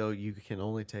music, though, you can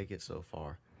only take it so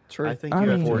far. True. I think I you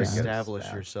have mean, to yeah.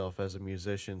 establish yourself as a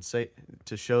musician,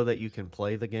 to show that you can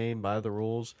play the game by the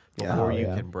rules Yeah. before Oh, you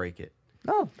yeah. can break it.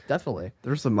 Oh, definitely.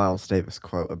 There's a Miles Davis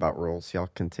quote about rules. Y'all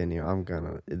continue.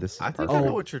 This is I think perfect. I know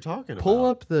Oh, what you're talking about. Pull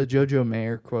up the JoJo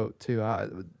Mayer quote too.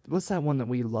 What's that one that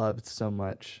we loved so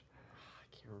much?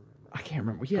 I can't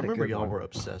remember. He I had a remember good y'all one. were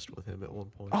obsessed with him at one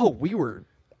point. Oh, we were.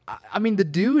 I mean, the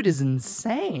dude is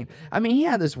insane. I mean, he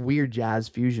had this weird jazz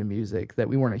fusion music that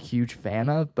we weren't a huge fan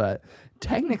of, but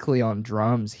technically on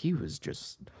drums, he was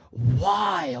just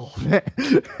wild.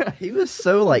 He was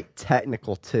so like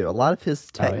technical too. A lot of his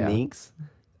Oh, yeah. techniques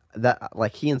that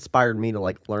like he inspired me to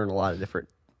like learn a lot of different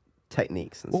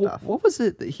techniques and Well, stuff. what was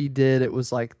it that he did? It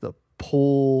was like the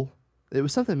pull. It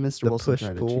was something Mr. The Wilson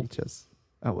tried push-pull? to teach us.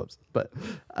 Oh, whoops. But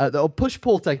the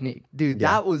push-pull technique. Dude,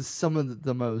 Yeah. that was some of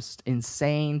the most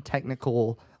insane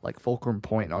technical, like, fulcrum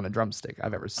point on a drumstick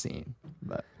I've ever seen.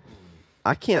 But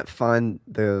I can't find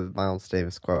the Miles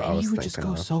Davis quote I and was he would thinking just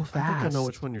go of. so I fast. think I know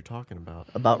which one you're talking about.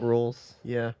 About rules.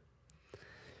 Yeah.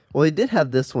 Well, he did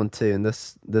have this one too, and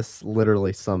this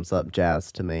literally sums up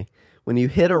jazz to me. When you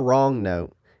hit a wrong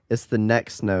note, it's the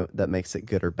next note that makes it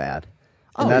good or bad.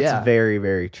 And Oh, that's yeah. very,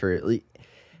 very true.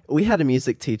 We had a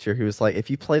music teacher who was like, if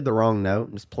you played the wrong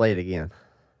note, just play it again.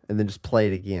 And then just play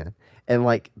it again. And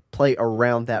like play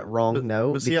around that wrong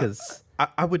note But see, because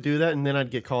I would do that, and then I'd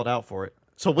get called out for it.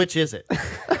 So which is it?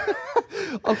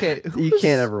 Okay, you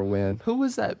can't ever win. Who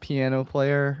was that piano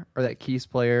player or that keys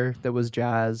player that was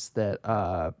jazz that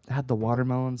had the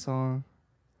watermelon song?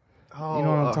 Oh, You know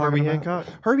what I'm talking Herbie about? Hancock?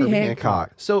 Herbie Herbie Hancock.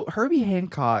 Hancock. So Herbie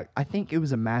Hancock, I think it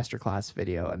was a masterclass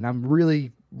video, and I'm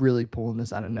really, really pulling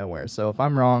this out of nowhere. So if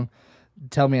I'm wrong,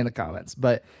 tell me in the comments.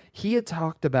 But he had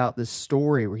talked about this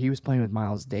story where he was playing with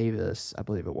Miles Davis, I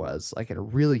believe it was, like at a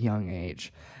really young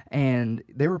age, and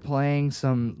they were playing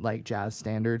some like jazz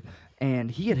standard,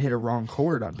 and he had hit a wrong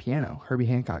chord on piano. Herbie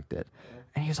Hancock did,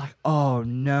 and he was like, "Oh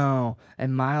no!"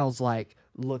 And Miles like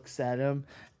looks at him.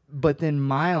 But then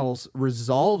Miles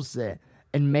resolves it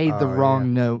and made the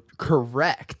wrong note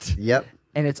correct. Yep.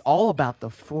 And it's all about the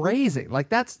phrasing. Like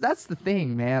that's the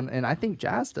thing, man. And I think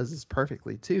jazz does this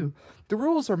perfectly too. The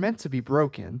rules are meant to be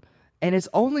broken, and it's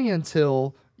only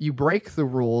until you break the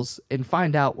rules and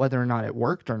find out whether or not it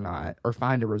worked or not, or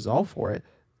find a resolve for it,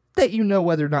 that you know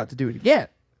whether or not to do it again.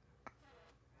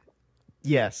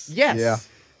 Yes. Yes. Yeah.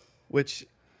 Which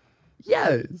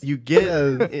Yes. you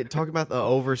get talk about the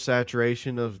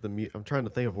oversaturation of the I'm trying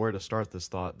to think of where to start this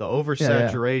thought. The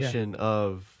oversaturation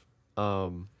of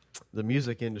the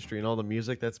music industry and all the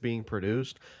music that's being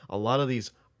produced. A lot of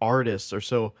these artists are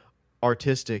so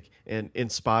artistic and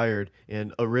inspired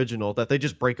and original that they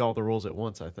just break all the rules at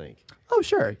once, I think. Oh,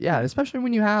 sure. Yeah. Especially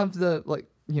when you have the, like,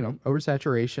 you know,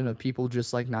 oversaturation of people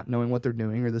just like not knowing what they're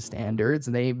doing or the standards,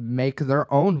 and they make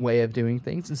their own way of doing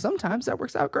things. And sometimes that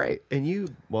works out great. And you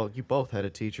both had a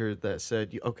teacher that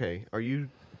said, okay, are you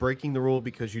breaking the rule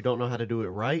because you don't know how to do it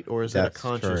right, or is it a That's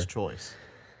conscious true. choice?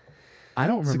 I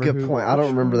don't It's a remember. good point. I don't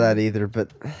remember that either, but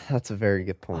that's a very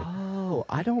good point. Oh,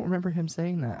 I don't remember him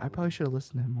saying that. I probably should have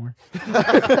listened to him more.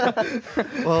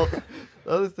 Well, the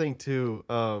other thing too,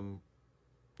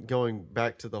 going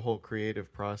back to the whole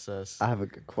creative process. I have a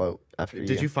good quote after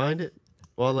Did you find it?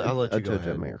 Well, I'll let A you go JoJo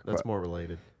ahead. Mayer That's quote. more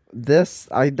related. This,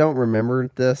 I don't remember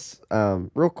this.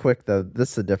 Real quick, though,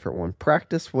 this is a different one.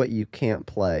 Practice what you can't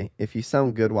play. If you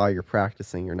sound good while you're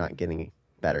practicing, you're not getting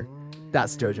better.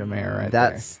 That's JoJo Mayer right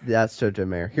That's JoJo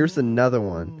Mayer. Here's another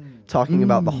one talking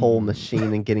about the whole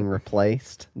machine and getting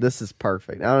replaced. This is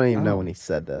perfect. I don't even know when he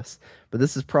said this, but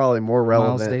this is probably more there.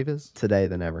 Miles relevant Davis? today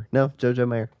than ever. No, JoJo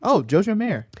Mayer. Oh, JoJo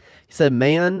Mayer. He said,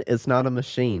 "Man is not a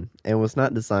machine and was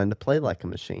not designed to play like a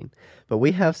machine, but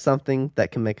we have something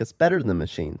that can make us better than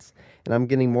machines. And I'm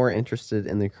getting more interested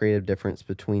in the creative difference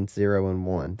between 0 and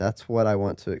 1. That's what I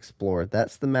want to explore.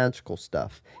 That's the magical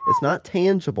stuff. It's not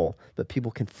tangible, but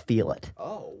people can feel it.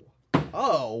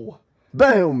 Oh,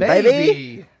 Boom,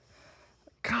 baby.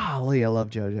 Golly, I love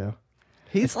JoJo.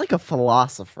 He's like a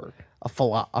philosopher. a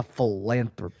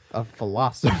philanthropist, a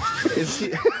philosopher, Is he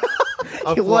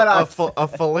What I a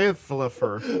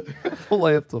philanthropist?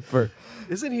 philanthropist.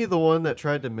 Isn't he the one that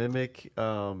tried to mimic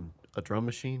a drum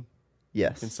machine in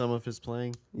Yes. some of his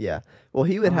playing? Yeah. Well,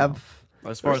 he would have.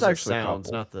 As far There's as it actually a sounds,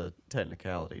 couple. not the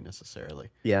technicality necessarily.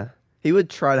 Yeah. He would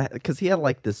try to, because he had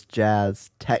like this jazz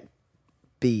tech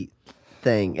beat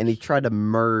thing, and he tried to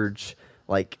merge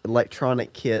like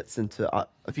electronic kits into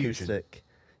Fusion. acoustic.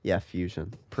 Yeah,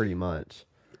 fusion, pretty much.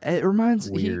 It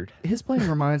reminds Weird. his playing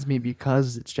reminds me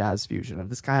because it's jazz fusion of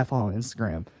this guy I follow on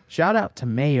Instagram. Shout out to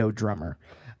Mayo Drummer.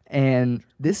 And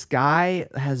this guy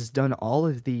has done all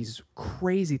of these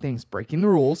crazy things, breaking the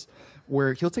rules,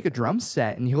 where he'll take a drum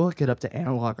set and he'll hook it up to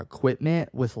analog equipment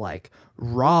with like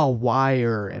raw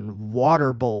wire and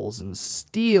water bowls and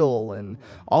steel and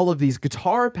all of these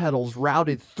guitar pedals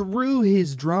routed through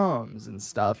his drums and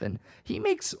stuff. And he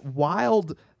makes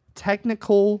wild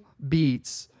technical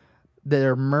beats that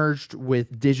are merged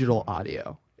with digital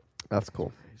audio. That's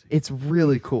cool. It's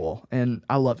really cool. And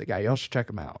I love the guy. Y'all should check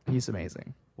him out. He's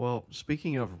amazing. Well,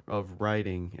 speaking of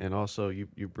writing, and also you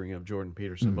bring up Jordan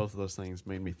Peterson, both of those things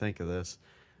made me think of this.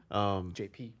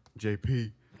 JP.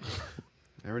 JP.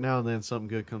 Every now and then something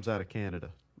good comes out of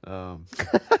Canada.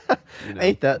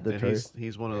 Ain't that the and truth?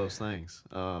 He's one of those things.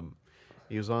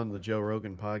 He was on the Joe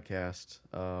Rogan podcast.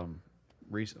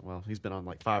 Well, he's been on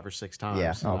like 5 or 6 times.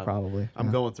 Yeah. Oh, probably. I'm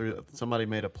Yeah. going through. Somebody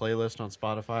made a playlist on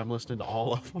Spotify. I'm listening to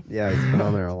all of them. Yeah, he's been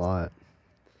on there a lot.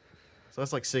 So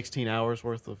that's like 16 hours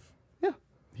worth of Yeah.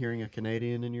 hearing a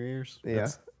Canadian in your ears. Yeah.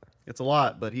 It's a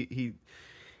lot, but he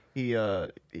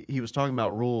was talking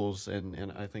about rules,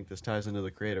 and I think this ties into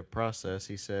the creative process.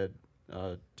 He said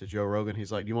to Joe Rogan,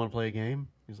 he's like, "Do you want to play a game?"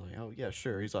 He's like, "Oh yeah,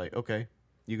 sure." He's like, "Okay,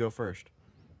 you go first."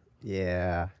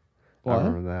 Yeah. What? I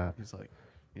remember that. He's like,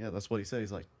 "Yeah, that's what he said."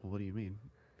 He's like, well, "What do you mean?"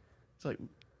 It's like,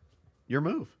 "Your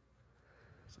move."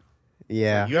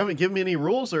 Yeah. You haven't given me any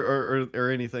rules or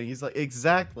anything. He's like,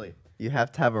 "Exactly," You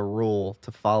have to have a rule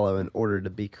to follow in order to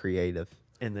be creative,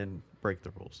 and then break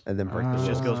the rules. and then break the It rules.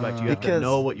 just goes back to you have to Because-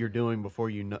 know what you're doing before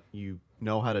you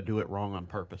know how to do it wrong on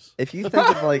purpose. If you think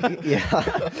of like,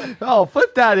 yeah, Oh,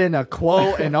 put that in a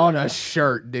quote and on a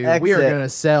shirt, dude. We are Exit. going to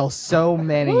sell so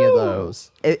many of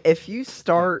those. if you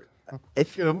start,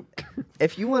 if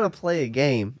you want to play a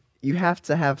game, you have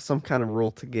to have some kind of rule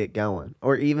to get going,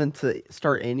 or even to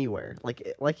start anywhere.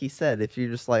 Like he said, if you're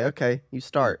just like, okay, you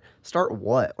start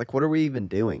what? Like, what are we even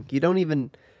doing? You don't even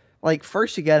like.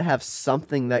 First, you got to have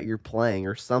something that you're playing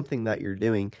or something that you're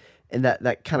doing, and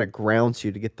that kind of grounds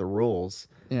you to get the rules.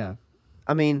 Yeah.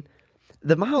 I mean,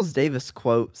 the Miles Davis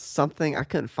quote, something, I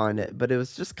couldn't find it, but it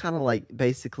was just kind of like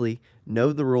basically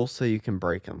know the rules so you can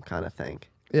break them kind of thing.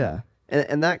 Yeah.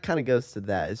 And that kind of goes to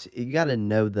that. Is you got to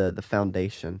know the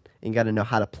foundation, and you got to know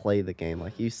how to play the game,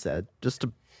 like you said, just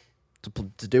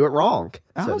to do it wrong.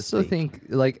 I so to also speak. think,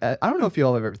 like, I don't know if you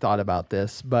all have ever thought about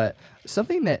this, but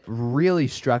something that really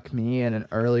struck me at an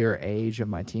earlier age of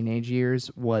my teenage years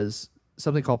was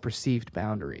something called perceived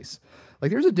boundaries.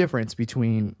 Like, there's a difference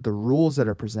between the rules that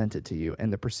are presented to you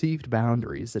and the perceived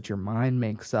boundaries that your mind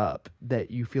makes up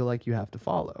that you feel like you have to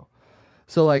follow.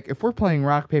 So, like, if we're playing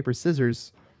rock, paper,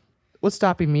 scissors, what's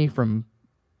stopping me from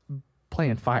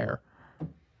playing fire?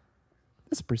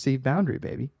 That's a perceived boundary,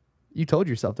 baby. You told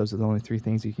yourself those are the only 3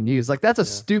 things you can use. Like, that's a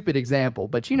stupid example,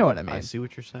 but you know what I mean. I see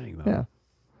what you're saying, though. Yeah.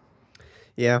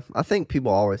 Yeah, I think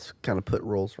people always kind of put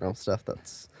rules around stuff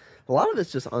that's a lot of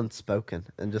it's just unspoken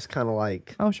and just kind of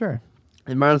like. Oh, sure. It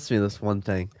reminds me of this one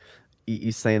thing.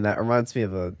 You saying that reminds me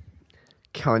of a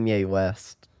Kanye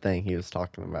West thing he was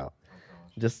talking about.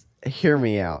 Just hear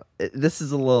me out. This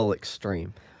is a little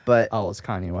extreme, but Oh, it's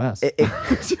Kanye West.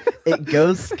 it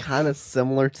goes kind of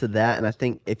similar to that, and I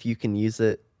think if you can use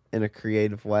it in a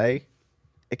creative way,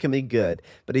 it can be good.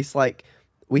 But he's like,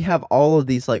 we have all of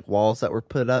these like walls that were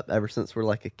put up ever since we're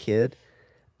like a kid,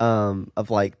 of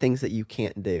like things that you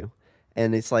can't do.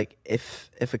 And it's like if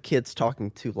a kid's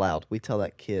talking too loud, we tell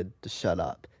that kid to shut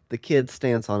up. The kid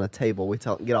stands on a table, we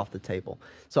tell him get off the table.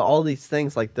 So all these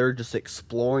things, like they're just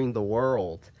exploring the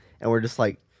world, and we're just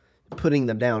like putting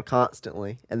them down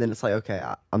constantly. And then it's like, okay,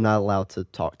 I'm not allowed to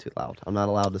talk too loud. I'm not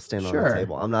allowed to stand on Sure. the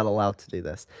table. I'm not allowed to do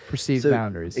this. Perceived So,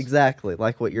 boundaries. Exactly,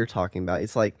 like what you're talking about.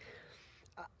 It's like,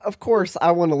 of course,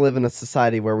 I want to live in a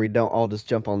society where we don't all just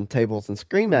jump on tables and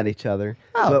scream at each other.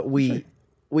 Oh, but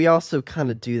we also kind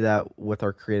of do that with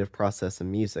our creative process in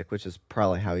music, which is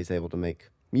probably how he's able to make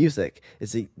music.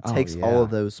 Is he takes all yeah. of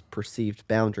those perceived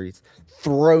boundaries,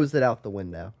 throws it out the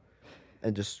window,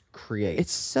 and just creates.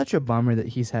 It's such a bummer that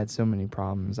he's had so many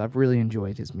problems. I've really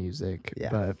enjoyed his music.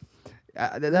 Yeah.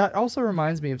 But that also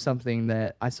reminds me of something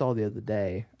that I saw the other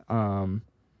day.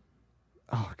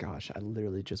 Oh gosh, I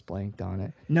literally just blanked on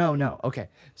it. No. Okay.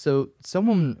 So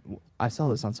I saw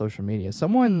this on social media.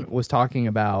 Someone was talking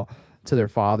about to their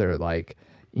father, like,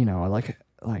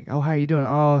 oh, how you doing?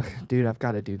 Oh, dude, I've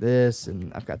got to do this,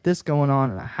 and I've got this going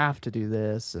on, and I have to do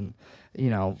this, and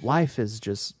life is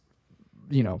just,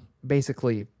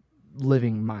 basically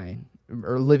living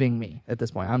me at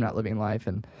this point. I'm not living life.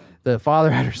 And the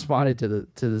father had responded to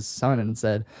the son and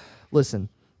said, listen,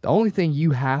 the only thing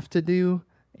you have to do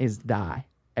is die.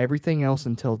 Everything else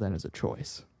until then is a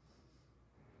choice.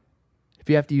 If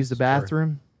you have to use the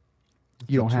bathroom,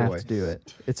 you don't have to do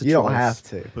it. It's a choice. You don't have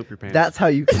to. Poop your pants. That's how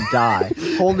you can die.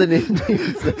 Hold it in your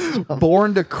system.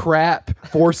 Born to crap,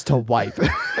 forced to wipe. Put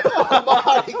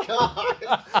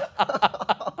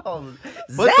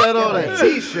that on a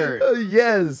t-shirt.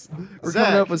 Yes. We're Zach.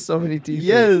 coming up with so many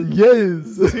t-shirts.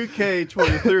 Yes.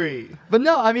 2K23. But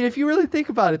no, I mean, if you really think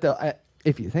about it, though,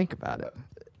 if you think about it,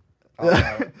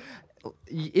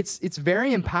 it's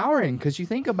very empowering because you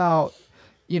think about,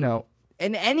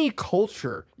 in any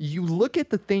culture, you look at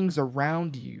the things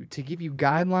around you to give you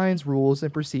guidelines, rules,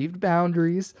 and perceived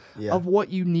boundaries of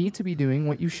what you need to be doing,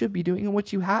 what you should be doing, and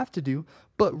what you have to do.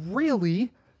 But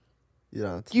really,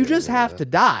 you just have to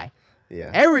die. Yeah.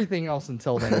 Everything else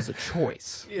until then is a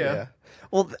choice. Yeah.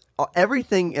 Well,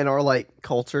 everything in our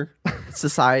culture,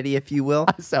 society, if you will,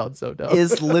 I sound so dumb.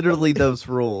 is literally those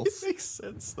rules. It makes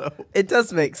sense, though. It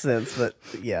does make sense, but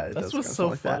yeah, it That's does what's kinda so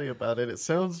like funny that. about it. It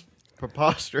sounds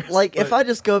preposterous. If but- I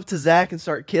just go up to Zach and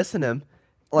start kissing him,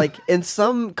 in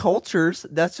some cultures,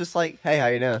 that's just like, hey, how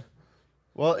you doing?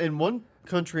 Well, in one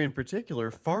country in particular,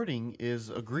 farting is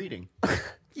a greeting.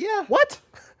 Yeah. What?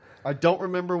 I don't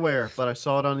remember where, but I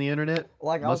saw it on the internet.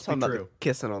 I was Must be talking about true. the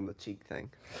kissing on the cheek thing.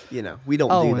 We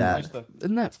don't Oh, do and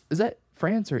that. Is that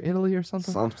France or Italy or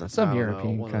something? Something. Some I don't know,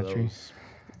 European one of country. those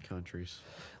countries.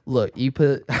 Look, you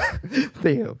put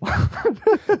Theo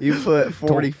You put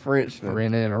 40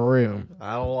 Frenchmen. in a room.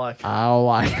 I don't like it. I don't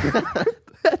like it.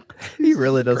 He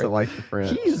really doesn't like the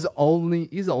French. He's the only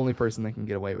person that can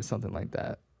get away with something like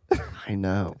that. I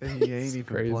know. He ain't even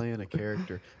crazy. playing a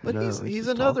character. But No, he's he's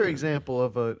just another talking. example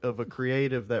of a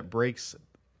creative that breaks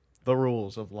the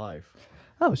rules of life.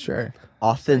 Oh, sure.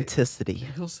 Authenticity.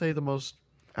 He'll say the most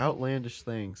outlandish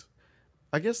things.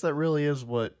 I guess that really is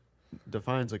what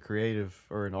defines a creative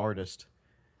or an artist.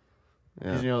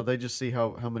 Yeah. Because, they just see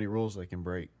how many rules they can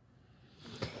break.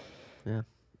 Yeah.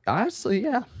 Honestly,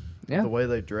 yeah. Yeah. The way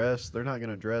they dress, they're not going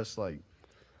to dress like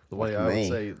the way Like I would me.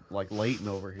 say, like Leighton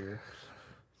over here.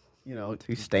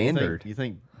 Too standard. You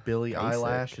think Billie Basic.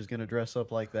 Eilish is going to dress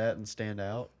up like that and stand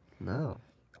out? No.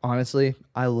 Honestly,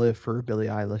 I live for Billie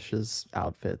Eilish's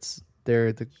outfits.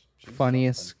 They're the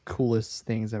funniest, coolest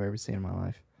things I've ever seen in my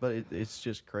life. But it's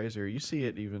just crazier. You see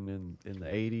it even in the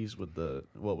 80s with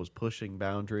what was pushing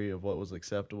boundary of what was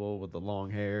acceptable with the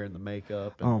long hair and the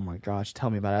makeup. And Oh my gosh,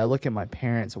 tell me about it. I look at my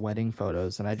parents' wedding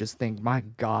photos and I just think, my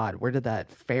God, where did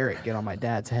that ferret get on my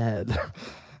dad's head?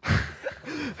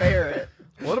 Ferret.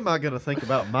 What am I going to think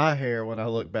about my hair when I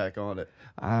look back on it?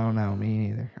 I don't know. Me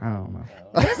neither. I don't know.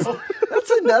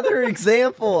 That's another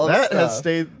example of That has stuff.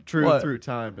 stayed true What? through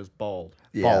time as bald.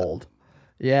 Yeah. Bald.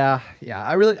 Yeah.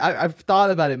 I've thought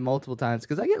about it multiple times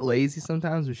because I get lazy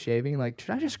sometimes with shaving. Like,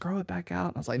 should I just grow it back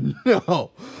out? And I was like,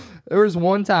 no. There was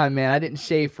one time, man, I didn't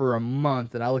shave for a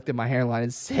month and I looked at my hairline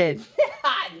and said,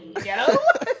 no.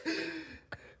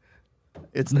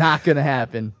 It's not going to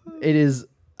happen. It is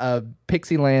a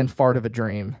pixie land fart of a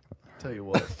dream. Tell you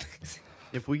what,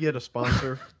 if we get a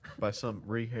sponsor by some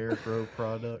re-hair grow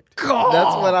product,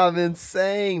 That's what I've been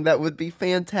saying. That would be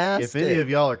fantastic. if any of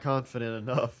y'all are confident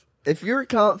enough, If you're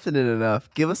confident enough,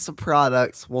 give us some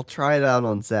products. We'll try it out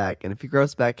on Zach. And if he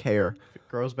grows back hair, if it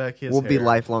grows back his We'll be hair,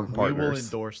 lifelong We will partners.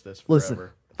 endorse this forever. Listen,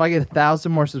 if I get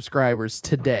 1,000 more subscribers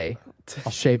today,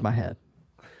 I'll shave my head.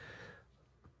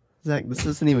 Zach, this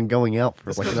isn't even going out for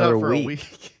This like comes another out for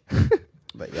week. a week.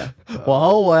 But yeah.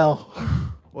 Well. Well,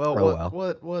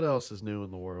 Oh, what else is new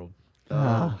in the world?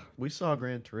 We saw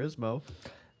Gran Turismo.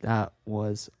 That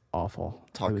was awful.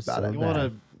 Talk It was about so it. You bad. want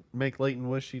to make Leighton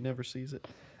wish he never sees it?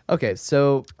 Okay,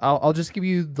 so I'll just give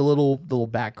you the little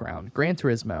background. Gran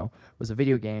Turismo was a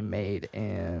video game made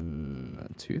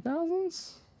in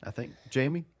 2000s, I think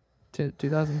Jamie.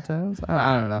 2010s.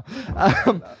 I don't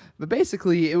know, but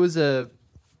basically it wasn't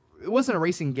a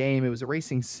racing game. It was a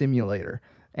racing simulator,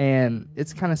 and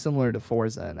it's kind of similar to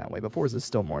Forza in that way. But Forza is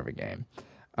still more of a game.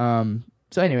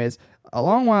 So, anyways, a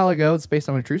long while ago, it's based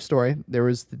on a true story. There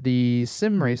was the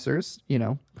sim racers,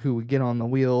 who would get on the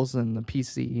wheels and the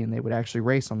PC, and they would actually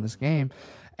race on this game.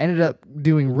 Ended up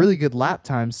doing really good lap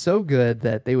times, so good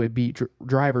that they would beat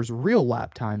drivers' real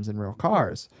lap times in real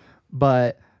cars.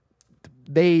 But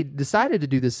they decided to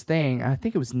do this thing. I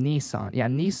think it was Nissan. Yeah,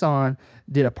 Nissan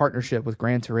did a partnership with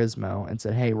Gran Turismo and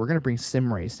said, "Hey, we're going to bring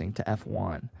sim racing to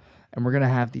F1, and we're going to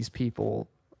have these people,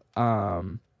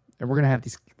 and we're going to have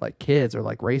these like kids or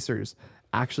like racers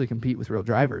actually compete with real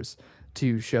drivers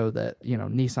to show that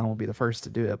Nissan will be the first to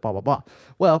do it." Blah blah blah.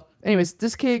 Well, anyways,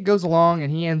 this kid goes along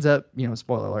and he ends up,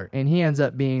 spoiler alert, and he ends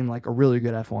up being like a really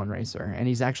good F1 racer, and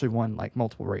he's actually won like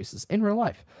multiple races in real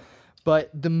life. But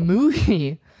the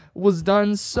movie was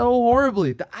done so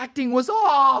horribly. The acting was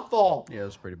awful. Yeah, it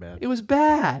was pretty bad. It was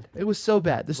bad. It was so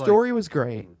bad. The story was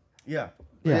great. Yeah.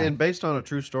 Yeah. And based on a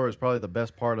true story is probably the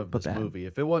best part of this bad. movie.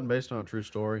 If it wasn't based on a true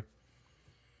story,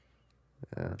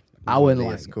 I wouldn't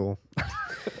It's like it. cool.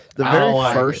 The I very don't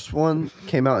like first one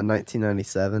came out in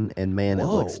 1997, and man, it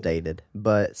looks Whoa. dated.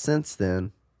 But since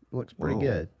then, it looks pretty Whoa.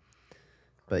 good.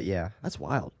 But yeah, That's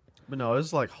wild. but no,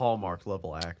 it's like Hallmark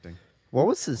level acting. what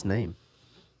was his name?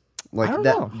 Like I don't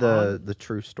that know. the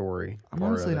true story. I'm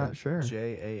part honestly of not it. sure.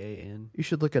 J-A-A-N. You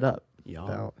should look it up. Jan.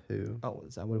 About who? Oh,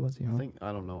 is that what it was?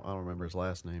 I don't know. I don't remember his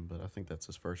last name, but I think that's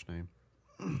his first name.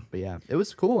 But yeah, it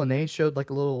was cool, and they showed like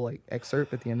a little like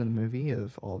excerpt at the end of the movie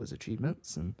of all of his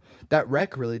achievements, and that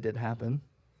wreck really did happen.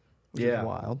 Which Yeah. is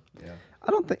wild. Yeah.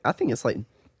 I think it's like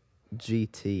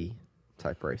GT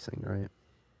type racing, right?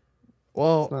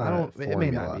 Well, It's not I don't. It may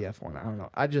not Formula. be F1. I don't know.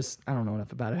 I don't know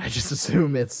enough about it. I just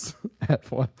assume it's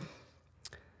F1.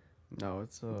 No,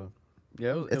 it's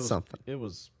yeah, it was something. It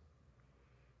was.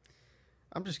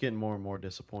 I'm just getting more and more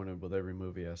disappointed with every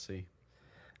movie I see.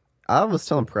 I was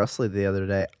telling Presley the other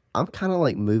day, I'm kind of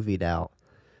like movied out.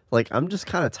 Like, I'm just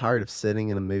kind of tired of sitting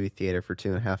in a movie theater for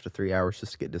 2.5 to 3 hours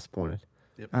just to get disappointed.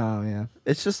 Oh yeah.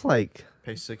 It's just like,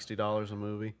 Pay $60 a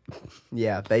movie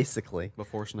yeah, basically.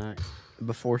 before snacks.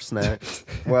 Before snacks.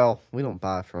 Well, we don't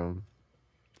buy from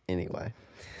anyway.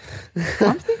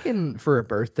 I'm thinking for a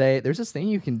birthday, there's this thing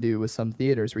you can do with some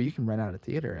theaters where you can rent out a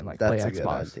theater and like That's play a good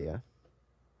Xbox. idea.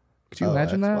 Could you Oh,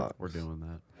 imagine that? Xbox. We're doing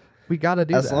that. We got to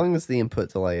do As that. long as the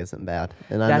input delay isn't bad.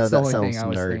 And I know That's the that only sounds thing I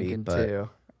was nerdy, thinking but too.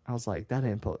 I was like, that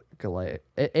input delay.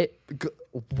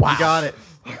 Wow. You got it.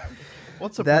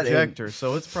 What's a That projector?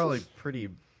 So it's probably pretty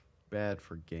bad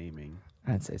for gaming.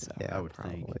 I'd say so. yeah, I would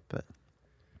probably, think. but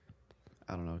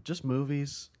I don't know. Just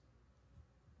movies,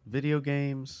 video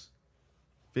games,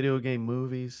 video game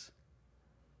movies.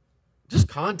 Just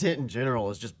content in general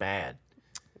is just bad.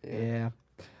 Yeah.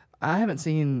 I haven't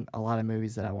seen a lot of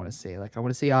movies that I want to see. Like, I want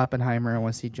to see Oppenheimer. I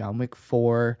want to see John Wick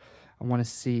 4. I want to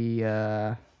see,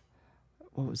 what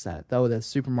was that? Oh, the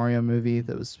Super Mario movie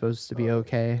that was supposed to be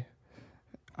okay.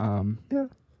 yeah,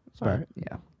 it's But, alright.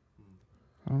 yeah.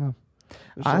 I don't know.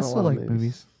 There's I not a still lot of like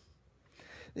movies.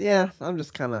 Yeah, I'm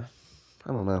just kind of,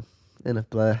 I don't know, in a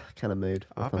blah kind of mood.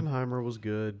 with 'em. Oppenheimer was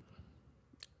good.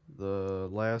 The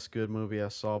last good movie I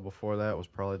saw before that was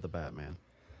probably The Batman.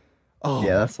 Oh,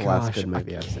 Yeah, that's the last gosh, good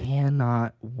movie I've I seen.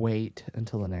 cannot wait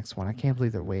until the next one. I can't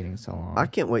believe they're waiting so long. I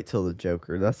can't wait till the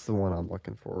Joker. That's the one I'm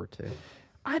looking forward to.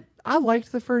 I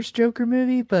liked the first Joker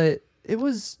movie, but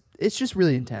it's just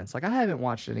really intense. Like, I haven't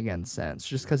watched it again since,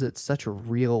 just because it's such a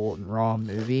real and raw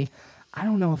movie. I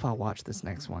don't know if I'll watch this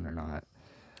next one or not.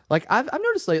 Like, I've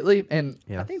noticed lately, and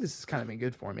Yeah. I think this has kind of been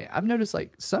good for me. I've noticed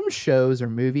like some shows or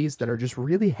movies that are just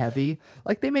really heavy.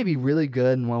 Like, they may be really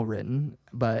good and well written,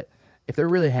 but if they're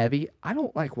really heavy, I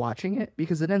don't like watching it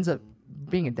because it ends up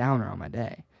being a downer on my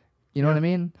day. You know what I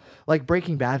mean? Like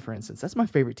Breaking Bad, for instance. That's my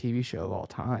favorite TV show of all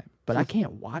time, but I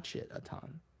can't watch it a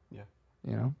ton. Yeah.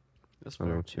 You know? That's I know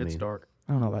fair. what you It's mean. dark.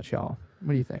 I don't know about y'all.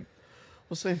 What do you think?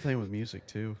 Well, same thing with music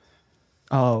too.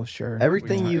 Oh, sure.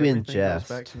 Everything you Everything goes ingest,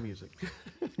 back to music.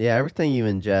 yeah, everything you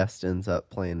ingest ends up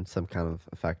playing some kind of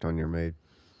effect on your mood.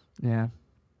 Yeah.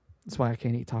 That's why I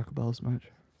can't eat Taco Bell as much.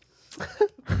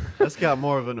 That's got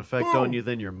more of an effect on you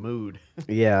than your mood.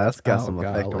 Yeah, that's got Oh, some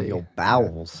effect on golly. your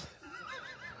bowels.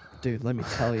 Dude, let me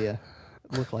tell you.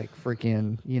 Look like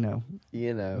freaking, You know,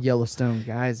 Yellowstone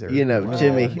geyser. Whatever.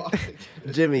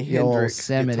 Jimmy Hendrix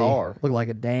Yosemite. guitar. Look like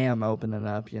a dam opening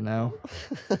up, I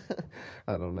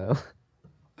don't know.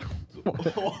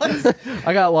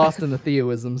 I got lost in the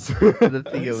theoisms. The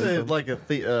You Theo said like a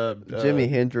Jimi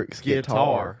Hendrix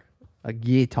guitar. A You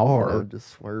guitar. know,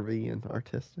 just swervy and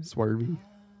artistic. Swervy.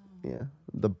 Yeah,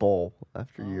 the bowl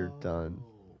after you're done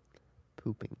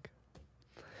pooping.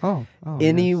 Oh. Yes.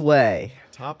 Anyway,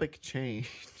 Topic change.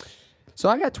 So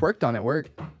I got twerked on at work.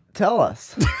 tell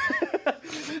us.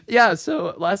 Yeah,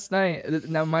 so last night,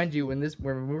 now mind you, when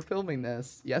we were filming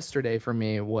this, yesterday for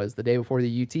me was the day before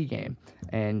the UT game.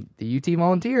 And the UT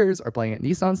Volunteers are playing at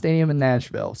Nissan Stadium in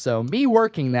Nashville. So me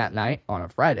working that night on a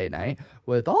Friday night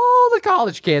with all the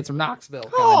college kids from Knoxville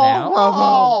coming down,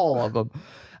 all of them.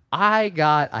 I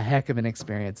got a heck of an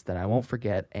experience that I won't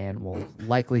forget and will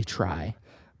likely try.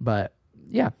 But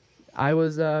yeah, I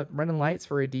was running lights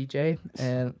for a DJ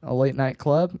and a late night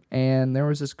club, and there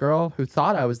was this girl who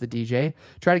thought I was the DJ,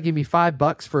 tried to give me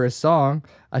 $5 for a song.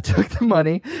 I took the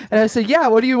money and I said, "Yeah,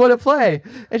 what do you want to play?"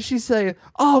 And she said,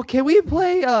 "Oh, can we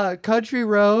play Country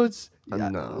Roads?" Yeah,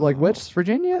 No. like West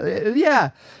Virginia?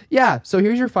 Yeah. So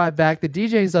here's your 5 back. The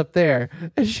DJ's up there.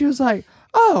 And she was like,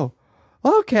 "Oh,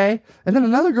 okay." And then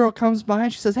another girl comes by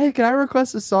and she says, "Hey, can I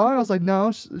request a song?" I was like,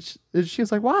 "No." She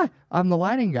was like, "Why?" "I'm the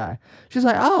lighting guy." She's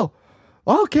like, "Oh,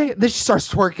 okay." Then she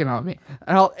starts twerking on me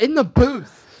in the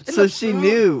booth. So she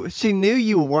knew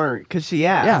you weren't because she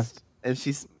asked. And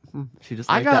she just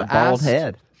I liked got that bald asked-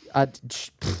 head.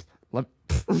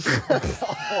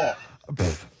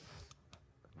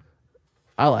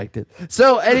 I liked it.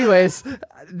 So, anyways,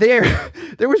 there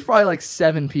was probably like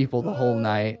 7 people the whole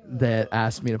night that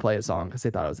asked me to play a song because they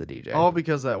thought I was a DJ. All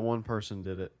because that one person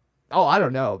did it. Oh, I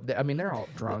don't know. I mean, they're all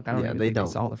drunk. I don't Yeah, even they think don't.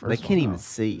 saw the first They one, can't even though.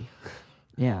 see.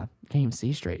 Yeah, can't even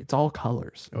see straight. It's all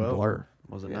colors and Well, blur.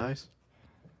 Was it nice?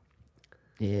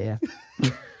 Yeah.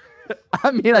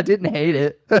 I mean, I didn't hate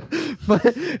it, but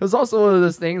it was also one of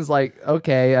those things like,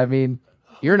 okay, I mean,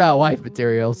 you're not wife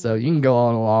material, so you can go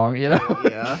on along, you know?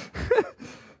 Yeah.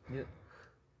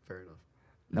 Fair enough.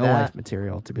 No That wife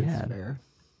material to be had. Fair.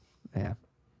 Yeah.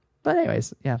 But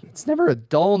anyways, yeah, it's never a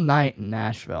dull night in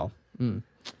Nashville.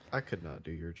 I could not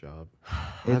do your job.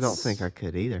 I don't It's- think I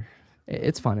could either.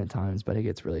 It's fun at times, but it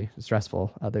gets really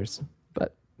stressful others.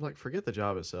 But Like, forget the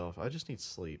job itself. I just need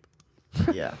sleep.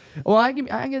 Yeah. well, I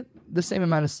get the same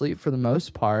amount of sleep for the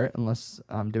most part, unless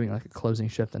I'm doing like a closing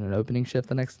shift and an opening shift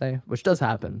the next day, which does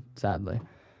happen, sadly.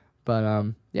 But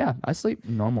yeah, I sleep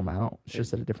a normal amount. It's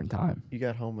just at a different time. You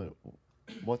got home at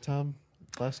what time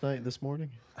last night, this morning?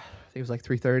 I think it was like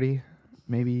 3:30,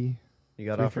 maybe. You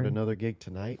got 3:30. offered another gig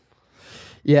tonight?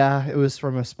 Yeah, it was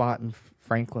from a spot in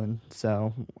Franklin,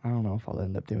 so I don't know if I'll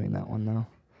end up doing that one though.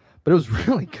 But it was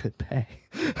really good pay.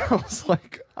 I was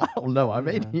like, I don't know, I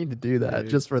may need to do that Dude.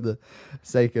 just for the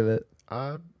sake of it.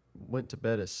 I went to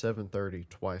bed at 7:30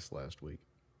 twice last week.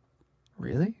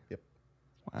 Really? Yep.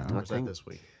 Wow. Or was that think- this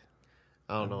week?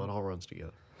 I don't know. It all runs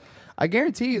together. I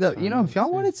guarantee you though, you know, if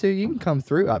y'all wanted to, you can come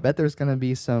through. I bet there's gonna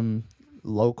be some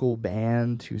local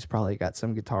band who's probably got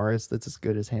some guitarist that's as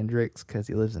good as Hendrix because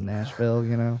he lives in Nashville,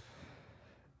 you know.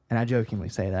 And I jokingly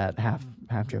say that, half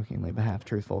jokingly, but half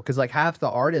truthful, because like half the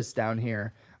artists down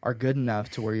here are good enough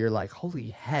to where you're like,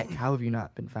 holy heck, how have you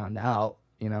not been found out,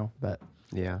 you know? But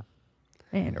Yeah.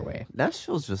 either way,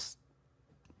 Nashville's just.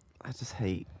 I just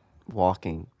hate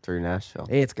walking through Nashville.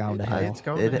 it's gone to hell. It's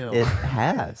gone to hell. It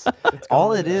has.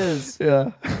 All it is.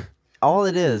 Yeah. All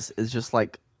it is just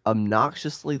like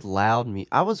obnoxiously loud music.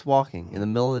 I was walking in the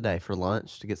middle of the day for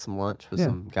lunch to get some lunch with Yeah.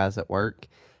 some guys at work,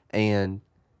 and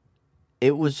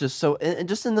it was just so. And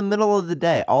just in the middle of the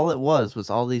day, all it was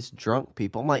all these drunk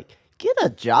people. I'm like, get a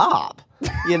job,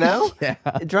 you know? Yeah.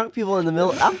 Drunk people in the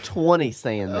middle. I'm 20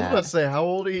 saying I was about that. to say, how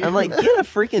old are you? I'm like, get a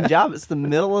freaking job. It's the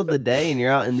middle of the day and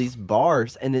you're out in these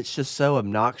bars and it's just so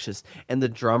obnoxious. And the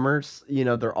drummers, you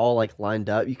know, they're all like lined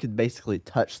up. You could basically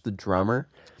touch the drummer.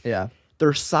 Yeah.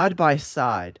 They're side by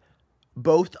side,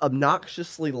 both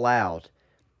obnoxiously loud.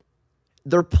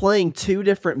 They're playing 2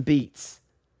 different beats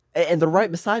and they're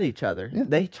right beside each other. Yeah.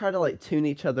 They try to like tune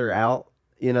each other out.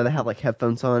 You know, they have like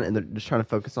headphones on and they're just trying to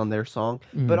focus on their song.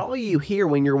 But all you hear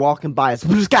when you're walking by is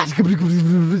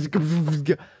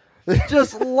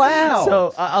just loud.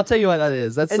 So I'll tell you what that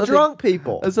is. That's and something, drunk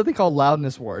people That's something called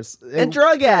loudness wars. and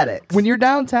drug addicts. When you're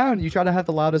downtown, you try to have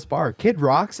the loudest bar. Kid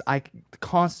Rock's, I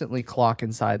constantly clock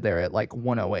inside there at like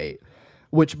 108,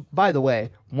 which, by the way,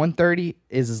 130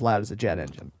 is as loud as a jet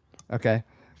engine. Okay,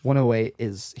 108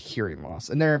 is hearing loss,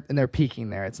 and they're peaking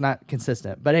there. It's not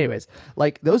consistent, but anyways,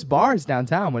 like those bars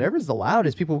downtown, whatever's the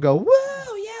loudest, people go,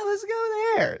 "Whoa, yeah, let's go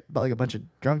there!" But like a bunch of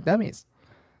drunk dummies.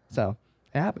 So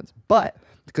it happens. But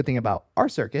the good thing about our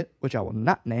circuit, which I will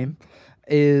not name,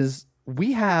 is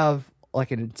we have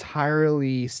like an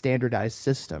entirely standardized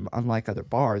system, unlike other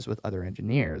bars with other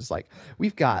engineers. Like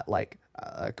we've got like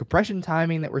compression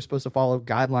timing that we're supposed to follow,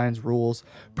 guidelines, rules,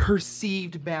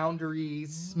 perceived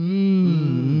boundaries.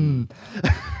 Very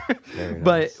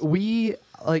But nice. we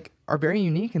like are very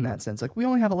unique in that sense. Like we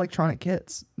only have electronic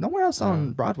kits. Nowhere else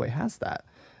on Broadway has that.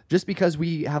 Just because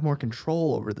we have more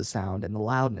control over the sound and the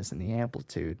loudness and the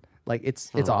amplitude. Like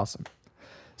it's awesome.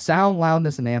 Sound,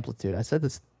 loudness, and amplitude. I said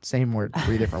this same word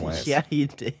 3 different ways. Yeah, you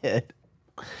did.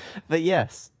 But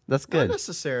yes, that's Not good.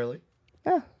 necessarily.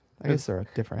 Yeah, I guess they're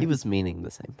different. He was meaning the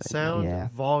same thing. Sound, Yeah.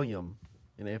 volume,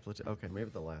 and amplitude. Okay,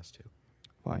 maybe the last 2.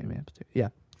 Volume, amplitude. Yeah.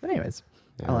 But anyways,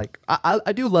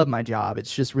 I do love my job.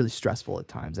 It's just really stressful at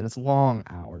times, and it's long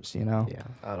hours. Yeah.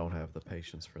 I don't have the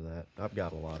patience for that. I've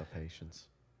got a lot of patience.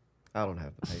 I don't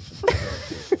have the patience for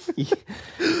drunk people.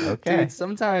 Okay. Dude,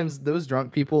 sometimes those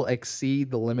drunk people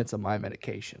exceed the limits of my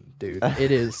medication, dude.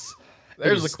 It is.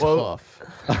 There's it is a quote.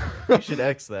 tough. You should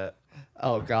X that.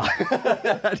 Oh God,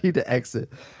 I need to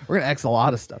exit. We're gonna X a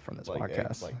lot of stuff from this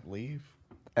podcast. Like leave.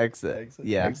 Exit.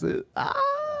 Yeah. Exit.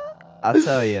 I'll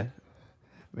tell you.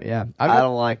 But yeah, I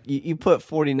don't like you put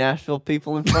 40 Nashville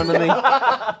people in front of me.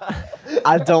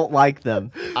 I don't like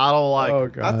them. I don't like Oh,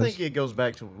 it. I gosh. think it goes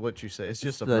back to what you said. It's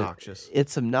just The- obnoxious.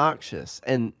 It's obnoxious.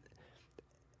 And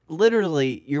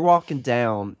literally, you're walking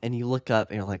down and you look up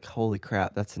and you're like, holy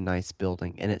crap, that's a nice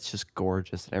building. And it's just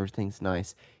gorgeous and everything's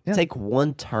nice. You Yeah. take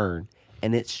one turn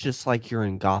and it's just like you're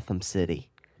in Gotham City.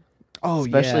 Oh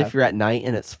Especially yeah. if you're at night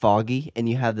and it's foggy and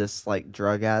you have this like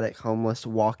drug addict homeless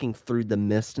walking through the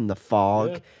mist and the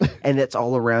fog and it's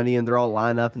all around you and they're all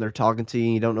lined up and they're talking to you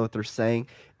and you don't know what they're saying.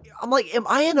 I'm like, am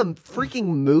I in a freaking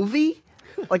movie?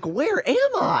 Like, where am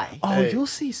I? Oh, Hey. you'll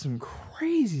see some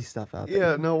crazy stuff out there.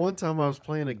 Yeah, no. One time I was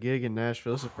playing a gig in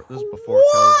Nashville. This is before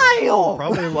COVID. Wild!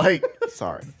 Probably like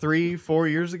Sorry. 3-4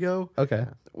 years ago. Okay.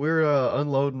 We were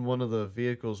unloading one of the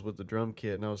vehicles with the drum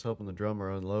kit, and I was helping the drummer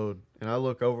unload. And I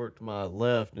look over to my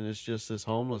left, and it's just this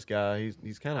homeless guy.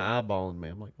 He's kind of eyeballing me.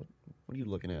 I'm like, what are you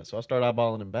looking at? So I start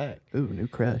eyeballing him back. Ooh, new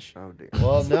crush. Oh, dear.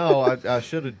 Well, no, I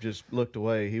should have just looked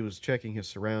away. He was checking his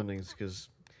surroundings because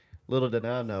little did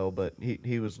I know, but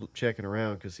he was checking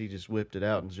around because he just whipped it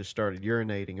out and just started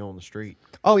urinating on the street.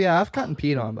 Oh yeah, I've gotten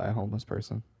peed on by a homeless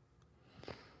person.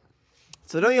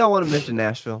 So don't y'all want to mention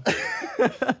Nashville?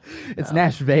 It's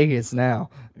Nash Vegas now,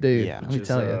 dude. Yeah, let me Just,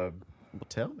 tell you. well,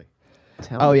 tell me.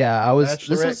 Tell Oh me. yeah, I was. This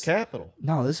Bachelorette was capital.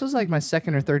 no, this was like my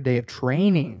second or third day of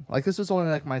training. Like this was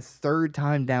only like my third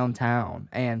time downtown,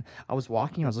 and I was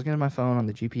walking. I was looking at my phone on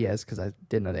the GPS because I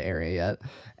didn't know the area yet,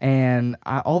 and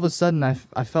all of a sudden I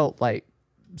felt like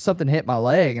something hit my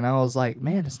leg, and I was like,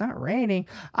 man, it's not raining.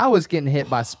 I was getting hit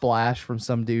by splash from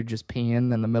some dude just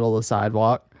peeing in the middle of the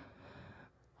sidewalk,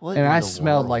 What and in I the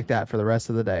smelled world? like that for the rest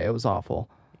of the day. It was awful.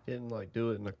 Didn't like do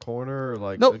it in a corner or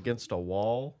like Nope. against a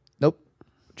wall. Nope,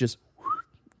 just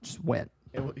went.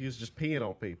 He was just peeing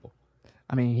on people.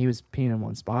 I mean, he was peeing in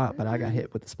one spot, but I got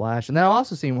hit with the splash. And then I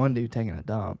also seen one dude taking a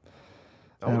dump.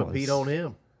 I would have That peed was- on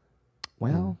him.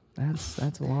 Well, that's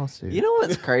a lawsuit. You know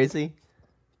what's crazy?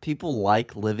 People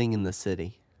like living in the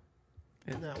city.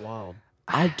 Isn't that wild?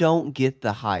 I don't get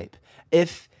the hype.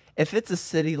 If it's a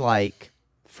city like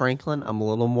Franklin, I'm a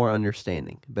little more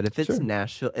understanding. But if it's Sure.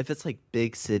 Nashville, if it's like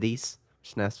big cities,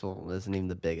 which Nashville isn't even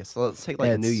the biggest. So let's take like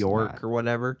It's New York not. or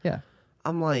whatever. Yeah.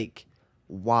 I'm like,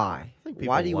 why? think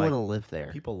Why people do you like- want to live there?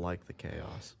 People like the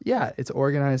chaos. Yeah, it's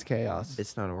organized chaos.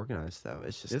 It's not organized though.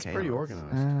 It's just It's pretty chaos.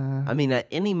 organized. I mean, at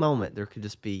any moment there could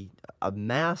just be a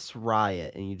mass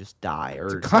riot and you just die,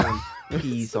 or someone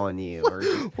pees on you, or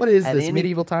What is at this, any-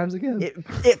 medieval times again?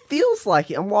 It feels like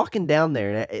it. I'm walking down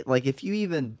there, and like if you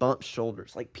even bump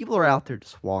shoulders, like people are out there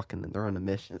just walking and they're on a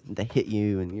mission, and they hit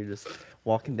you, and you're just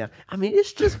walking down. I mean,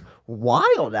 it's just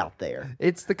wild out there.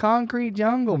 It's the concrete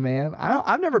jungle, man.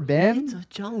 I've never It's been. a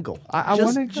jungle. I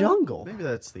just wanna go. jungle. Maybe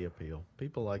that's the appeal.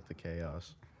 People like the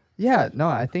chaos. Yeah, no,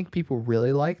 I think people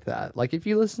really like that. Like if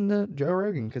you listen to Joe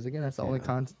Rogan, because again, that's the only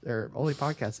only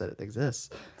podcast that exists.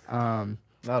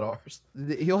 Not ours.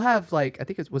 He'll have like I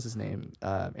think it was his name,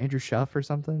 Andrew Schuff or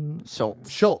something. Schultz.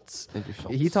 Schultz. Andrew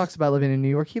Schultz. He talks about living in New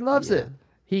York. He loves it.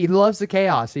 He loves the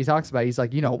chaos. He talks about it. He's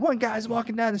like, one guy's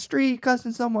walking down the street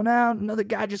cussing someone out, another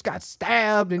guy just got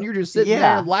stabbed, and you're just sitting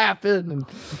Yeah. there laughing. And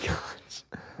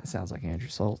that sounds like Andrew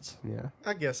Schultz. Yeah.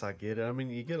 I guess I get it. I mean,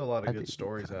 you get a lot I of good think you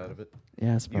stories out of it.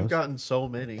 Yeah, I suppose. You've gotten so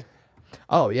many.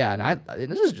 Oh yeah,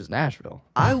 and this is just Nashville.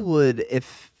 I would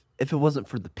if it wasn't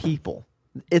for the people.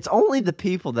 It's only the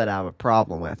people that I have a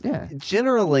problem with. Yeah.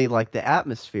 Generally, like the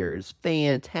atmosphere is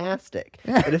fantastic.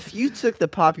 Yeah. But if you took the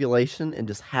population and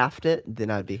just halved it, then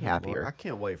I'd be Lord, I happier.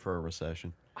 can't wait for a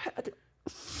recession.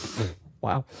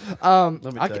 Wow. Let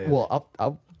me I tell ca- you. well,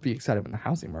 I'll be excited when the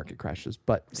housing market crashes.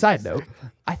 But side note,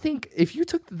 I think if you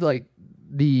took the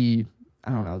I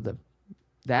don't know the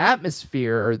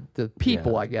atmosphere or the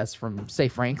people, I guess, from say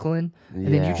Franklin, and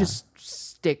then you Yeah. just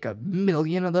stick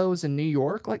 1,000,000 of those in New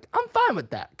York, like I'm fine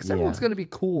with that because everyone's Yeah. gonna be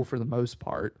cool for the most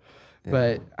part.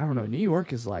 But I don't know. New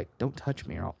York is like, don't touch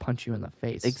me or I'll punch you in the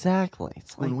face. Exactly.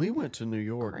 It's like When we went to New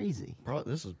York, crazy.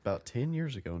 probably this is about 10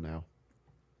 years ago now.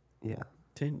 Yeah.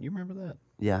 10, you remember that?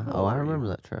 Yeah. How Oh, old I were you? remember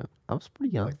that trip. I was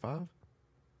pretty young. Like 5,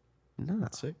 No.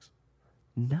 6?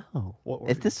 No. What were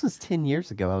If you? this was 10 years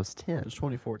ago, I was 10. It was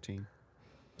 2014.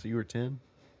 So you were 10?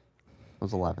 I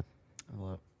was 11. I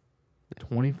love.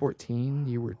 2014.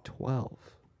 You were 12.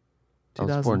 I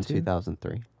was born in 2002?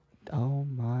 2003. Oh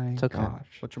my It's okay. gosh.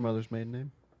 What's your mother's maiden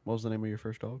name? What was the name of your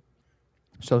first dog?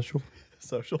 Social.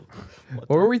 Social. What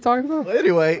were we talking about? Well,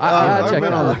 anyway, I checked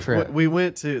remember out on the trip. We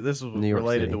went to, this was New York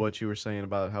related City. to what you were saying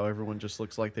about how everyone just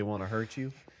looks like they want to hurt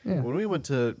you. Yeah. When we went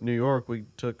to New York, we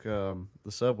took the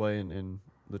subway and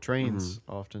the trains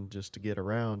often just to get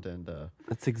around, and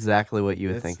That's exactly what you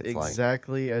would it's think it's like.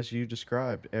 exactly as you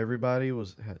described. Everybody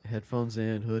was had headphones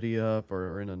in, hoodie up,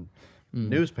 or in a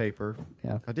newspaper.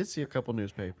 Yeah. I did see a couple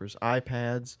newspapers,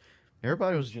 iPads.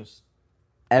 Everybody was just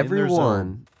in their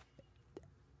zone.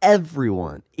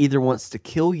 Everyone either wants to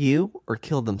kill you or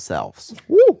kill themselves.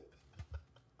 Woo!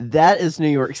 That is New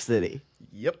York City.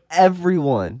 Yep.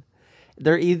 Everyone.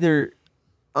 They're either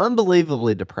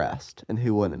unbelievably depressed, and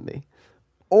who wouldn't be,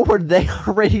 or they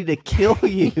are ready to kill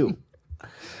you.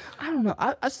 I don't know.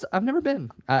 I've never been.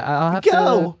 I'll have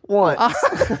Go once. I'll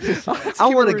have I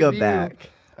give want a to go review. back.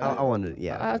 I want to,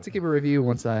 yeah. I have to give a review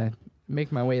once I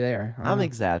make my way there. I don't I'm know.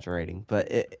 exaggerating, but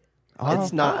it's I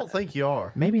not. don't think you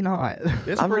are. Maybe not.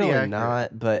 It's I'm pretty really accurate.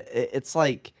 not, but it's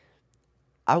like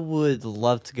I would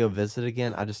love to go visit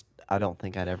again. I don't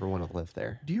think I'd ever want to live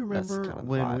there. Do you That's remember kind of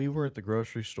the when vibe. we were at the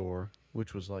grocery store,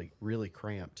 which was like really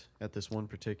cramped at this one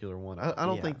particular one? I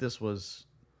don't Yeah. think this was.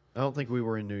 I don't think we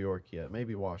were in New York yet.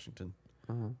 Maybe Washington,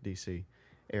 D.C.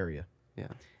 area.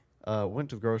 Yeah. Went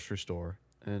to the grocery store,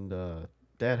 and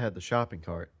Dad had the shopping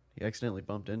cart. He accidentally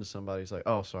bumped into somebody. He's like,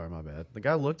 "Oh, sorry, my bad." The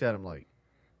guy looked at him like,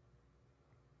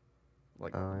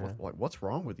 yeah. what's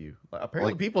wrong with you?" Like,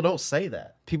 apparently, Like- people don't say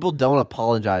that. People don't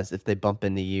apologize if they bump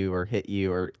into you or hit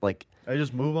you or like They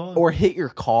just move on. or hit your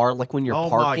car like when you're oh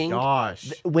parking. my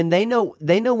gosh! When they know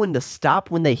when to stop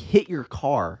when they hit your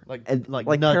car, Like- and like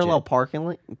like nudge parallel it.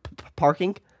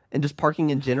 parking and just parking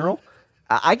in general.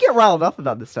 I get riled up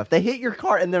about this stuff. They hit your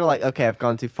car and they're like, "Okay, I've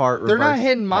gone too far." They're not reverse."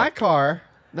 hitting my car.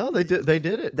 No, they did. They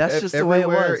did it. That's just the way it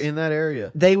everywhere was. in that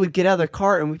area. They would get out of their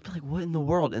car and we'd be like, "What in the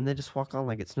world?" And they just walk on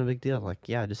like it's no big deal. Like,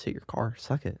 yeah, I just hit your car.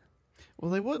 Suck it.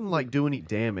 Well, they wouldn't like do any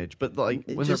damage, but like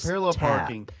It when they're just parallel tap.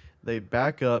 parking, they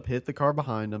back up, hit the car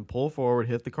behind them, pull forward,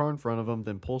 hit the car in front of them,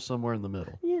 then pull somewhere in the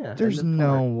middle. Yeah. There's and then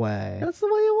no park. way That's the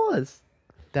way it was.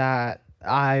 that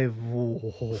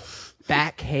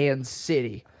backhand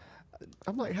city.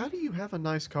 I'm like, how do you have a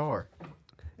nice car?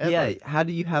 Yeah. How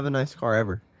do you have a nice car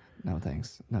ever? No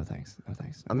thanks. No thanks. No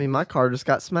thanks. I mean, my car just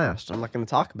got smashed. I'm not going to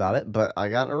talk about it, but I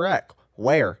got in a wreck.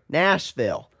 Where?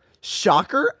 Nashville.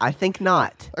 Shocker? I think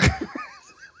not.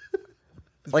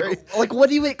 like, what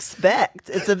do you expect?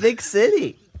 It's a big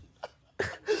city.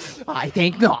 I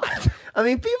think not. I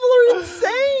mean, people are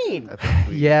insane.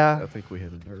 Yeah. I think we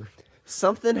hit a nerve.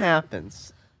 Something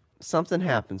happens. Something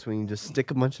happens when you just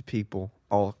stick a bunch of people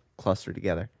all clustered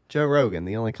together. Joe Rogan,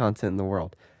 the only content in the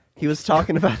world. He was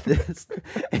talking about this,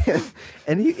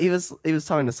 and he was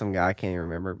talking to some guy, I can't even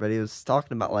remember, but he was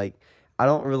talking about like, I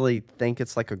don't really think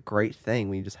it's like a great thing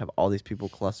when you just have all these people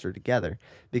clustered together,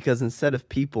 because instead of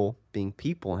people being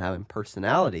people and having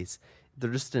personalities, they're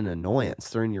just an annoyance.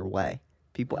 They're in your way.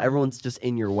 Everyone's just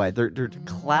in your way. They're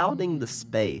clouding the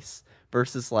space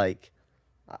versus like,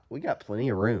 we got plenty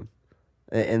of room.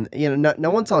 And you know, no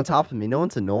one's on top of me. No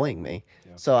one's annoying me.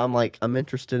 Yeah. So I'm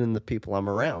interested in the people I'm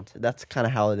around. That's kind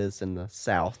of how it is in the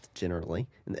South generally,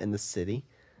 in the city,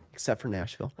 except for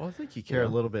Nashville. Well, I think you care a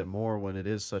little bit more when it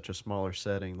is such a smaller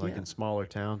setting, like Yeah. in smaller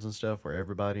towns and stuff, where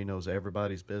everybody knows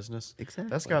everybody's business. Exactly.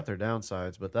 That's got their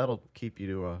downsides, but that'll keep you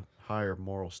to a higher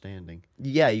moral standing.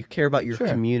 Yeah, you care about your Sure.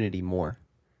 community more.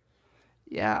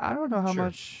 Yeah, I don't know how Sure.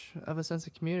 much of a sense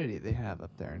of community they have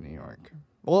up there in New York.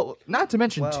 Well, not to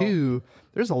mention Well- too,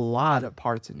 there's a lot of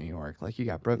parts of New York. Like you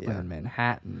got Brooklyn, Yeah.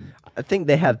 Manhattan. I think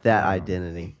they have that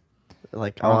identity,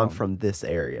 like I'm Um, from this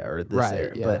area or this right,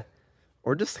 area, yeah. but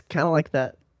or just kind of like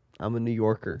that. I'm a New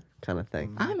Yorker kind of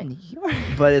thing. I'm in New York.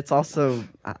 But it's also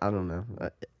I don't know.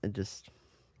 It just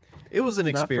It was an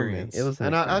Not for me. experience. It was an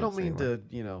and I don't experience mean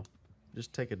anyway. to,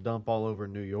 just take a dump all over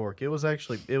New York. It was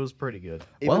pretty good.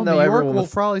 Well, though New York everyone will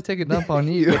was- probably take a dump on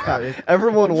you.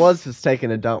 everyone was just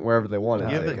taking a dump wherever they wanted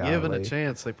Yeah, to. Given a golly.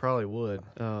 chance, they probably would.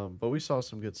 But we saw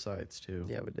some good sights too.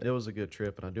 Yeah, we did. It was a good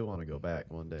trip, and I do want to go back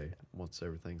one day once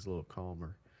everything's a little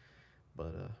calmer.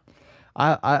 But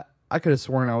I could have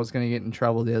sworn I was going to get in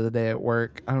trouble the other day at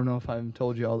work. I don't know if I haven't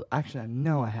told you all. Actually, I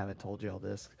know I haven't told you all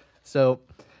this. So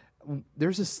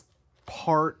there's this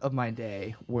part of my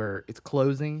day where it's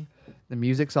closing, the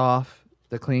music's off,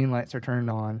 the cleaning lights are turned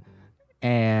on,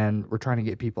 and we're trying to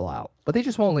get people out, but they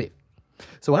just won't leave.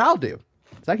 So what I'll do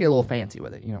is I get a little fancy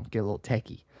with it, get a little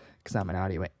techie, because I'm an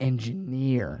audio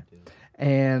engineer,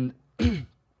 and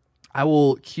I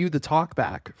will cue the talk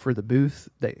back for the booth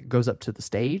that goes up to the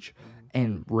stage,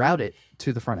 and route it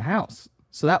to the front of house.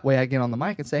 So that way I get on the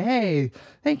mic and say, hey,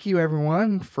 thank you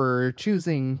everyone for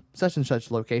choosing such and such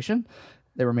location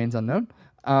that remains unknown,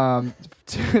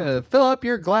 to fill up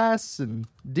your glass and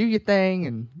do your thing.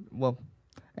 And well,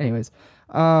 anyways,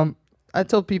 I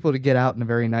told people to get out in a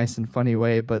very nice and funny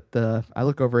way, but I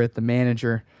look over at the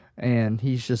manager and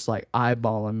he's just like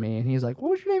eyeballing me, and he's like,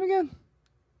 what was your name again?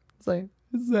 It's like,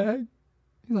 Zach.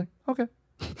 He's like, okay.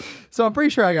 So I'm pretty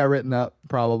sure I got written up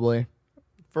probably.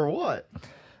 For what?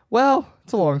 Well,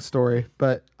 it's a long story,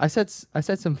 but I said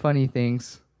some funny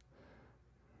things.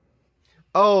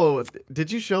 Oh,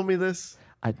 did you show me this?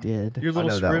 I did. Your little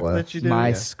know that script well. that you did? My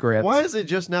Yeah. script. Why is it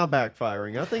just now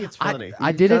backfiring? I think it's funny.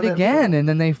 I did it done it again, and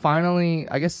then they finally,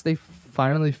 I guess they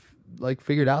finally like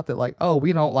figured out that like, oh,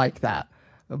 we don't like that.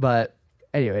 But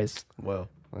anyways, Well,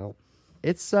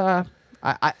 it's I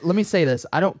let me say this.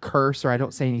 I don't curse or I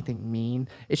don't say anything mean.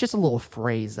 It's just a little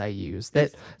phrase I use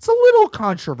that it's a little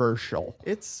controversial.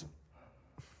 it's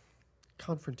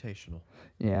confrontational.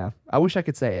 Yeah. I wish I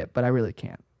could say it, but I really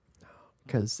can't.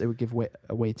 Because it would give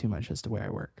way too much as to where I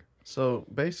work. So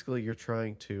basically, you're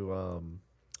trying to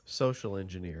social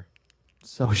engineer.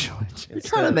 Social engineering. You're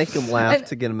trying to make them laugh And-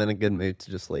 to get them in a good mood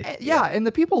to just leave. Yeah, and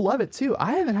the people love it too.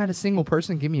 I haven't had a single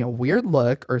person give me a weird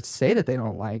look or say that they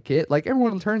don't like it. Like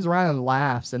everyone turns around and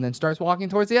laughs and then starts walking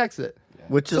towards the exit.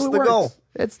 Which So is it the works. goal.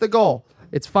 It's the goal.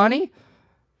 It's funny.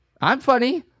 I'm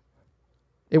funny.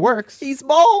 It works. He's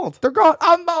bald. They're gone.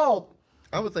 I'm bald.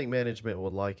 I would think management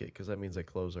would like it because that means they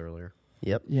close earlier.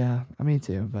 Yep. Yeah, me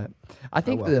too. But I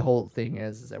think well. the whole thing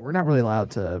is that we're not really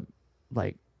allowed to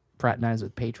like fraternize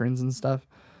with patrons and stuff.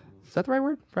 Is that the right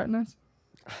word? Fraternize?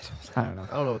 I don't know.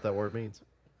 I don't know what that word means.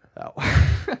 Oh.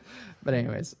 But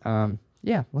anyways,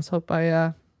 yeah, let's hope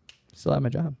I still have my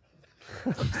job.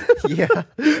 Yeah.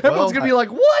 Everyone's gonna be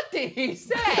like, "What did he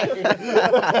say?"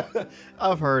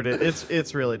 I've heard it.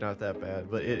 It's really not that bad,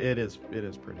 but it is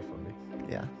pretty funny.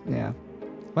 Yeah. Yeah.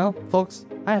 Well, folks,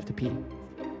 I have to pee.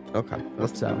 Okay.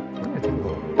 Let's So we're gonna take a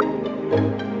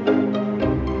little.